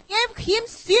He gave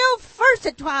Himself first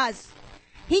to us.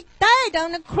 He died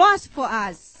on the cross for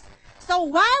us. So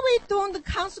why we doing the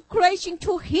consecration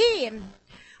to Him?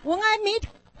 When I meet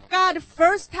God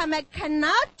first time, I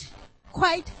cannot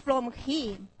quite from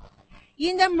Him.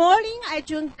 In the morning, I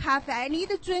drink coffee. I need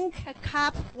to drink a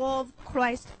cup of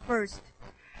Christ first.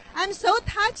 I'm so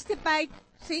touched by,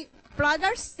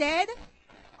 brother said,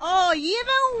 oh,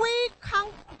 even we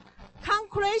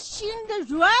consecration the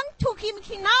wrong to Him,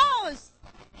 He knows.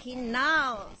 He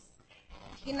knows.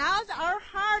 He knows our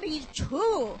heart is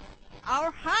true.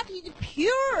 Our heart is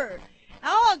pure.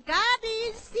 Oh, God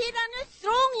is seated on the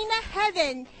throne in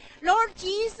heaven. Lord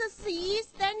Jesus is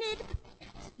standing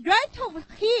right of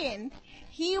Him.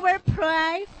 He will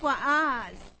pray for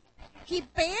us. He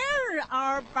bears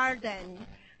our burden.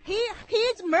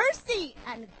 His mercy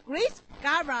and grace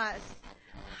guard us.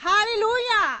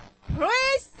 Hallelujah.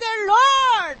 Praise the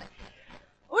Lord.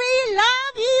 We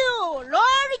love you,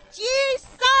 Lord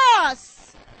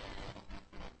Jesus.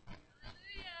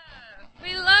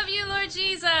 We love you, Lord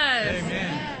Jesus.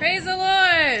 Amen. Praise the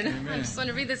Lord. Amen. I just want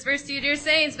to read this verse to you, dear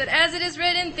saints. But as it is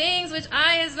written, things which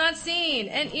eye has not seen,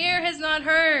 and ear has not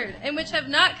heard, and which have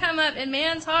not come up in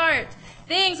man's heart,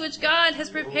 things which God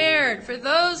has prepared for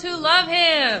those who love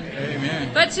Him.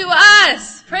 Amen. But to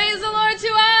us, praise the Lord,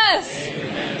 to us,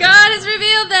 Amen. God has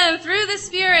revealed them through the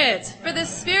Spirit. For the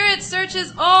Spirit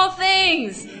searches all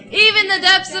things, even the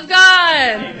depths of God.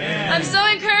 Amen. I'm so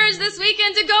encouraged this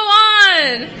weekend to go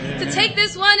on, to take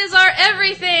this one as our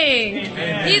everything.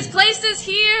 Amen. He's placed us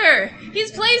here.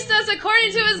 He's placed us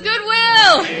according to His good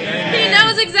will. Amen. He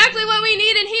knows exactly what we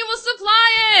need and He will supply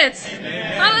it.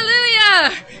 Amen.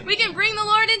 Hallelujah. We can bring the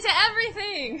Lord into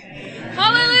everything.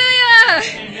 Hallelujah.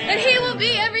 And He will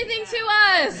be everything to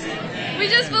us. We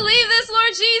just believe this,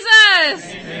 Lord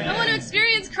Jesus. I want to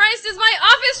experience Christ as my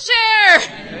office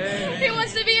chair. He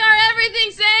wants to be our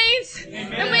everything, saints.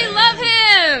 And we love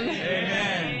Him.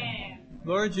 Amen.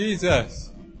 Lord Jesus.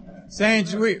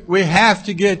 Saints, we have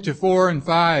to get to 4 and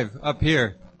 5 up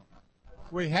here.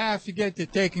 We have to get to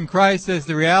taking Christ as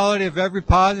the reality of every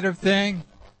positive thing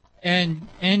and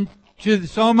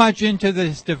so much into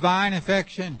this divine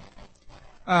affection.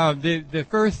 The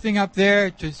first thing up there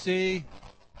to see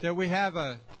that we have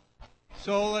a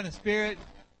soul and a spirit,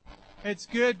 it's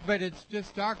good, but it's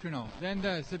just doctrinal. Then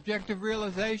the subjective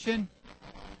realization,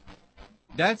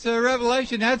 that's a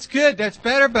revelation. That's good. That's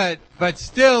better, but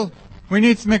still, we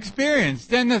need some experience.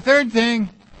 Then the third thing,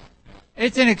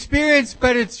 it's an experience,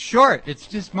 but it's short. It's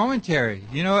just momentary.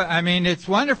 You know, I mean, it's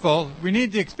wonderful. We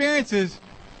need the experiences,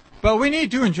 but we need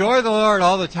to enjoy the Lord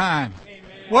all the time. Amen.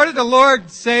 What did the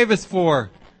Lord save us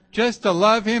for? Just to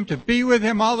love Him, to be with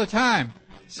Him all the time.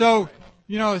 So,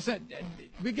 you know,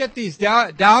 we get these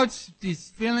doubts, these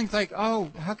feelings like,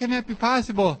 oh, how can that be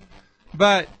possible?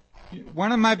 But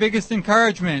one of my biggest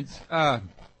encouragements,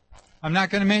 I'm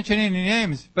not going to mention any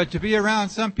names, but to be around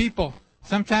some people.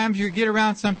 Sometimes you get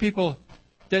around some people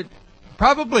that,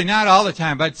 probably not all the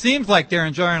time, but it seems like they're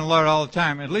enjoying the Lord all the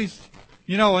time. At least,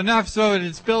 you know, enough so that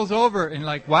it spills over and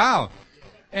like, wow.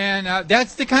 And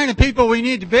that's the kind of people we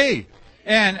need to be.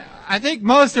 And I think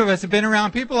most of us have been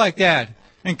around people like that.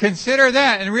 And consider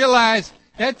that and realize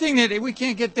that thing that we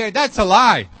can't get there, that's a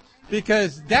lie.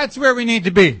 Because that's where we need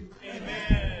to be.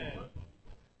 Amen.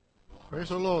 Praise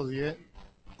the Lord. Yeah.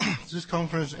 This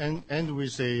conference end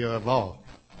with a vow.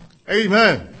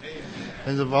 Amen. Amen.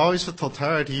 And the vow is the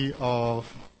totality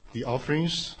of the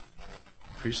offerings,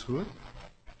 priesthood,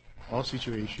 our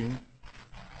situation,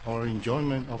 our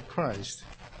enjoyment of Christ.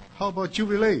 How about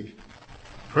Jubilee?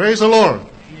 Praise the Lord.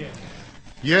 Yeah.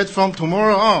 Yet from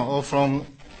tomorrow on, or from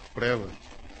whatever,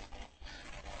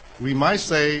 we might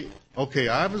say, okay,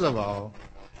 I have the vow,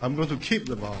 I'm going to keep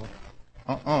the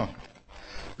vow.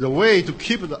 The way to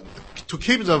keep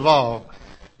the vow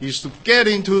is to get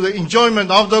into the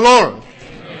enjoyment of the Lord.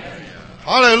 Amen.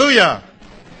 Hallelujah.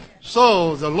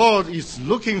 So the Lord is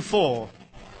looking for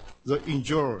the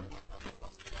enjoyer.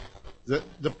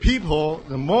 The people,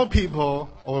 the more people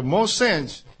or more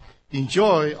saints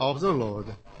enjoy of the Lord,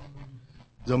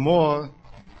 the more,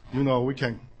 you know, we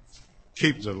can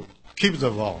keep the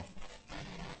vow.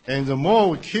 And the more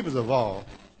we keep the vow,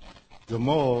 the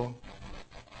more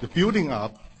the building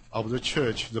up of the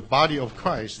church, the body of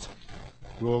Christ,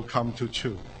 will come to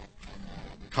truth.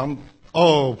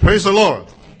 Oh, praise the Lord.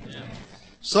 Amen.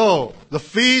 So, the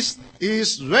feast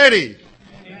is ready.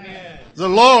 Amen. The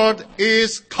Lord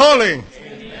is calling.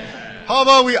 Amen. How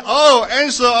about we all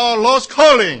answer our Lord's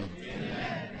calling?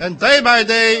 Amen. And day by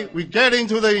day, we get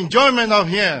into the enjoyment of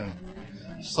Him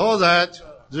so that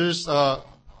this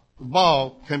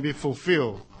vow can be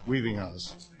fulfilled within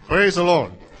us. Praise the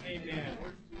Lord. Amen.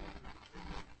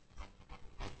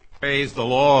 Praise the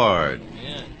Lord.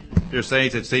 Amen. Dear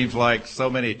saints, it seems like so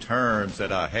many terms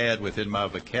that I had within my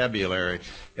vocabulary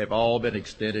have all been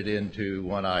extended into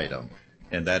one item,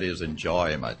 and that is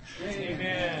enjoyment.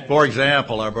 Amen. For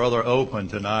example, our brother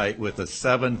opened tonight with a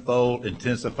sevenfold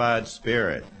intensified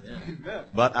spirit.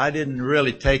 But I didn't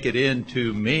really take it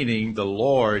into meaning the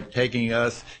Lord taking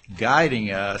us,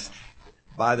 guiding us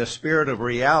by the Spirit of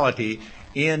reality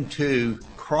into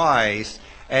Christ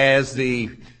as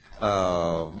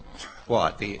all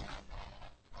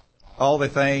the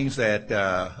things that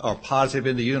are positive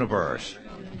in the universe.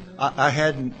 I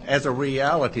hadn't, as a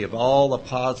reality of all the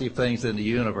positive things in the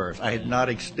universe, I had not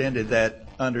extended that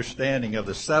understanding of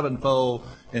the sevenfold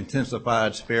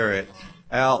intensified spirit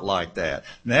out like that.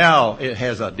 Now it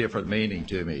has a different meaning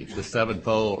to me, the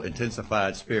sevenfold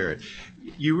intensified spirit.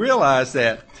 You realize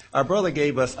that our brother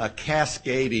gave us a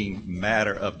cascading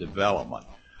matter of development.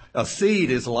 A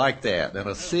seed is like that, and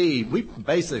a seed, we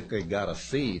basically got a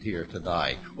seed here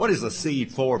tonight. What is a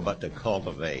seed for but to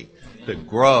cultivate, to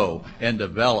grow and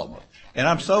develop? And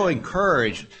I'm so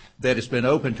encouraged that it's been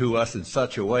opened to us in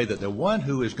such a way that the one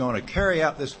who is going to carry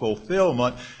out this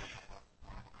fulfillment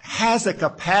has a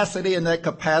capacity, and that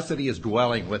capacity is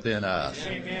dwelling within us.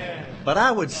 Amen. But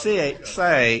I would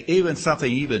say even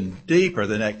something even deeper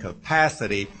than that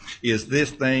capacity is this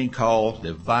thing called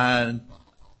divine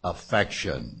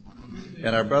affection.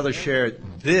 And our brother shared,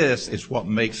 this is what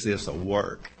makes this a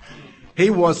work. He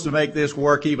wants to make this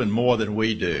work even more than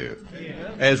we do.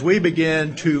 As we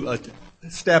begin to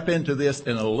step into this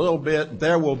in a little bit,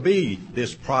 there will be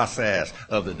this process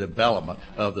of the development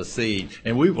of the seed,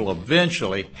 and we will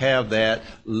eventually have that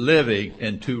living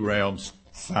in two realms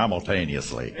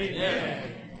simultaneously.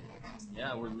 Amen.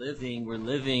 Yeah, we're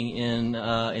living in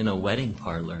a wedding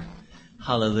parlor.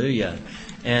 Hallelujah.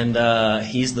 And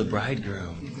he's the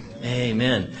bridegroom.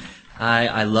 Amen.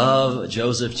 I love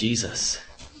Joseph Jesus.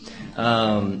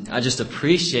 I just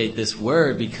appreciate this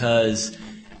word because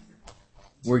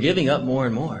we're giving up more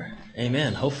and more.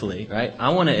 Amen. Hopefully, right? I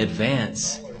want to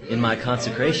advance in my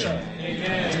consecration.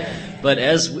 Amen. But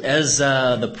as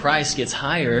the price gets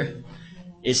higher,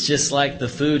 it's just like the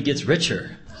food gets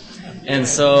richer. And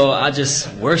so I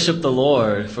just worship the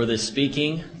Lord for this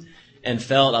speaking. And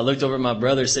I looked over at my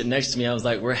brother sitting next to me. I was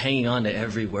like, we're hanging on to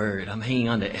every word. I'm hanging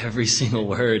on to every single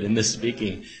word in this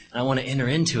speaking. And I want to enter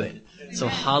into it. So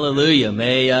hallelujah.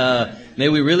 May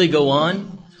we really go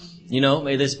on.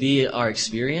 May this be our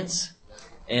experience.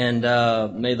 And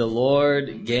may the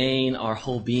Lord gain our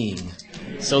whole being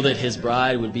so that His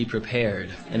bride would be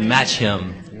prepared and match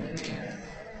Him.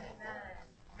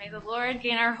 May the Lord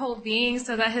gain our whole being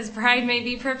so that His bride may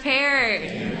be prepared.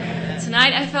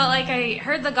 Tonight I felt like I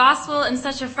heard the gospel in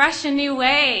such a fresh and new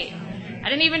way. I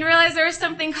didn't even realize there was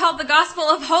something called the gospel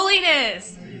of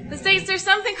holiness. The saints, there's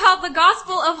something called the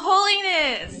gospel of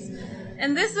holiness.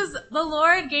 And this is the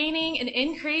Lord gaining an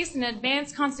increase and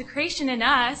advanced consecration in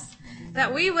us,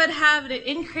 that we would have an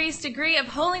increased degree of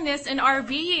holiness in our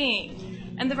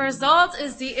being. And the result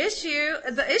is the issue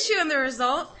and the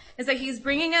result is that He's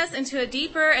bringing us into a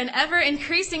deeper and ever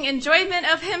increasing enjoyment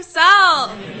of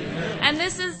Himself. And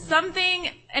this is something,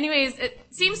 anyways, it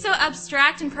seems so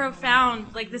abstract and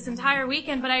profound, like this entire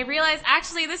weekend, but I realize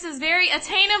actually this is very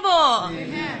attainable.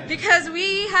 Amen. Because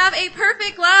we have a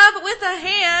perfect glove with a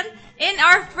hand in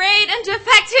our frayed and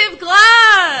defective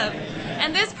glove.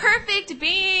 And this perfect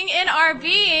being in our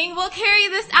being will carry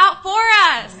this out for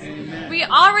us. Amen. We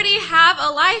already have a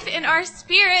life in our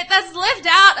spirit that's lived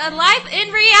out a life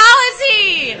in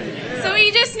reality. Amen. So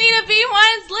we just need to be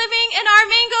ones living in our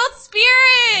mingled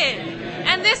spirit. Amen.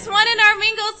 And this one in our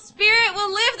mingled spirit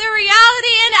will live the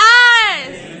reality in us.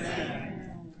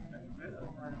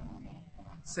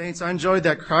 Saints, I enjoyed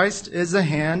that Christ is a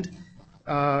hand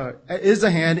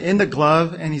in the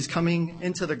glove, and He's coming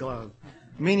into the glove.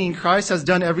 Meaning Christ has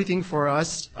done everything for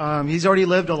us. He's already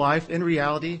lived a life in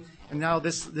reality, and now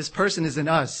this person is in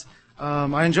us.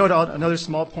 I enjoyed another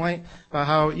small point about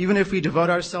how even if we devote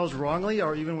ourselves wrongly,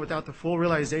 or even without the full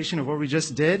realization of what we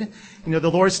just did,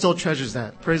 the Lord still treasures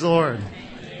that. Praise the Lord.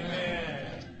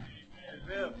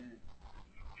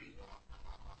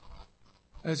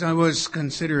 As I was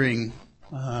considering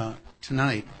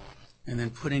tonight, and then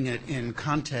putting it in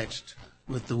context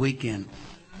with the weekend,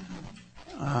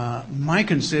 my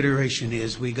consideration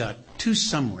is we got two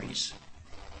summaries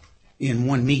in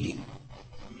one meeting.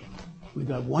 We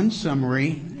got one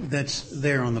summary that's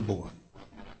there on the board,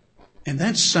 and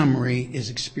that summary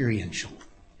is experiential.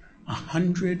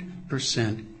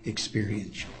 100%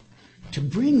 experiential, to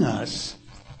bring us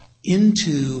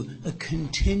into a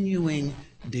continuing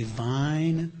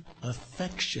divine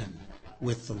affection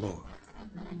with the Lord.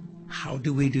 How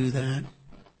do we do that?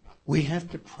 We have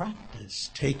to practice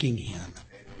taking Him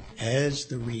as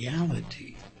the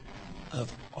reality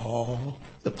of all,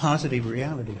 the positive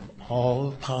reality of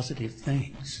all positive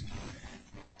things.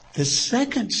 The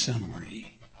second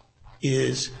summary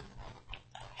is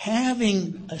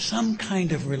having some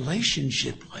kind of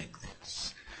relationship like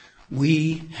this.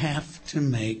 We have to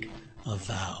make a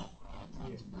vow.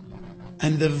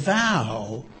 And the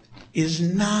vow is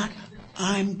not,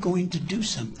 I'm going to do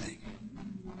something.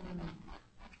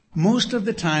 Most of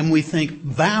the time we think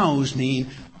vows mean,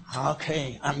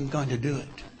 okay, I'm going to do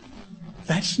it.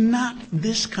 That's not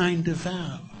this kind of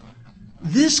vow.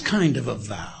 This kind of a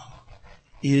vow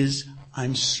is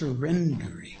I'm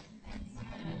surrendering.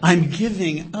 I'm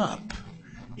giving up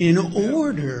in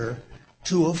order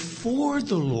to afford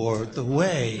the Lord the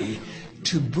way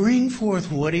to bring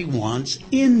forth what He wants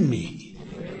in me.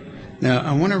 Now,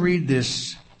 I want to read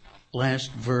this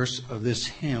last verse of this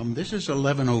hymn. This is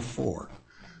 1104.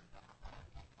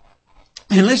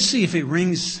 And let's see if it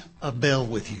rings a bell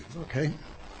with you, okay?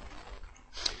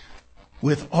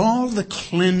 With all the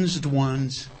cleansed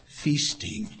ones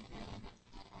feasting,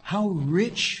 how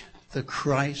rich the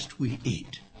Christ we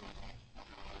eat.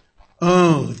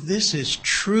 Oh, this is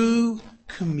true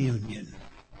communion,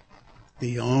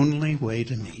 the only way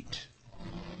to meet.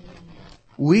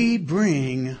 We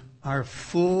bring our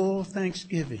full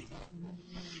thanksgiving,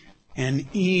 and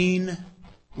e'en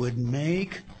would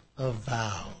make a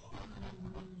vow.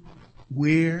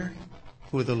 We're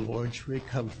for the Lord's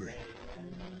recovery,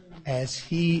 as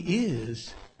He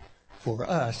is for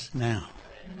us now.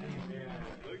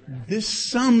 This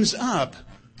sums up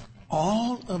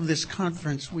all of this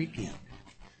conference weekend.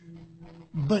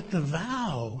 But the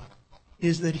vow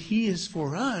is that He is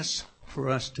for us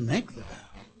to make the vow.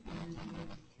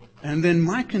 And then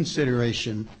my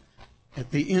consideration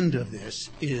at the end of this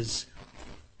is,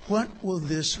 what will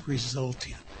this result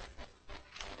in?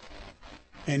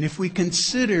 And if we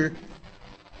consider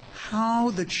how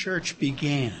the church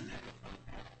began,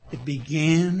 it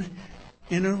began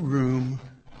in a room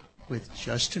with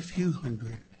just a few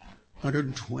hundred,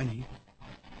 120,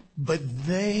 but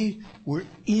they were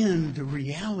in the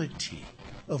reality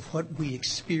of what we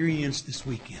experienced this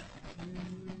weekend.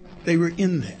 They were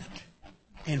in that.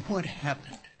 And what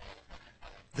happened?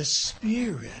 The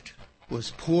Spirit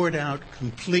was poured out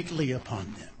completely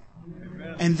upon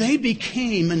them. And they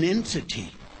became an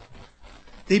entity.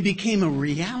 They became a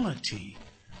reality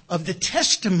of the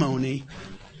testimony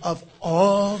of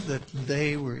all that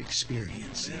they were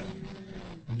experiencing.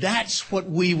 That's what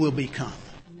we will become.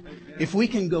 If we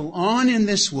can go on in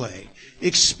this way,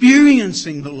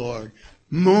 experiencing the Lord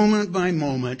moment by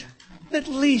moment, at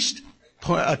least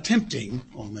attempting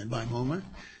moment by moment,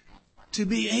 to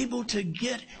be able to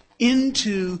get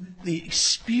into the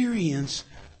experience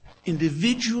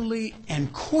individually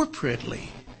and corporately,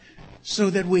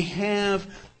 so that we have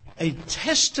a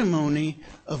testimony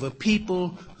of a people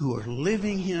who are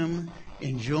living Him,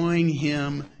 enjoying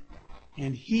Him,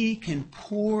 and He can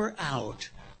pour out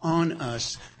on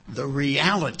us the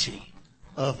reality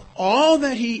of all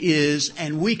that He is,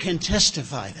 and we can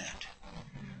testify that.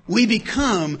 We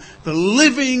become the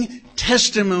living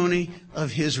testimony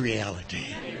of His reality.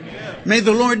 May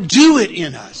the Lord do it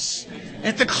in us.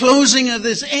 At the closing of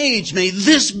this age, may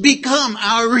this become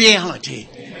our reality.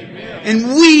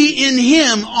 And we in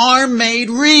Him are made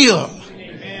real.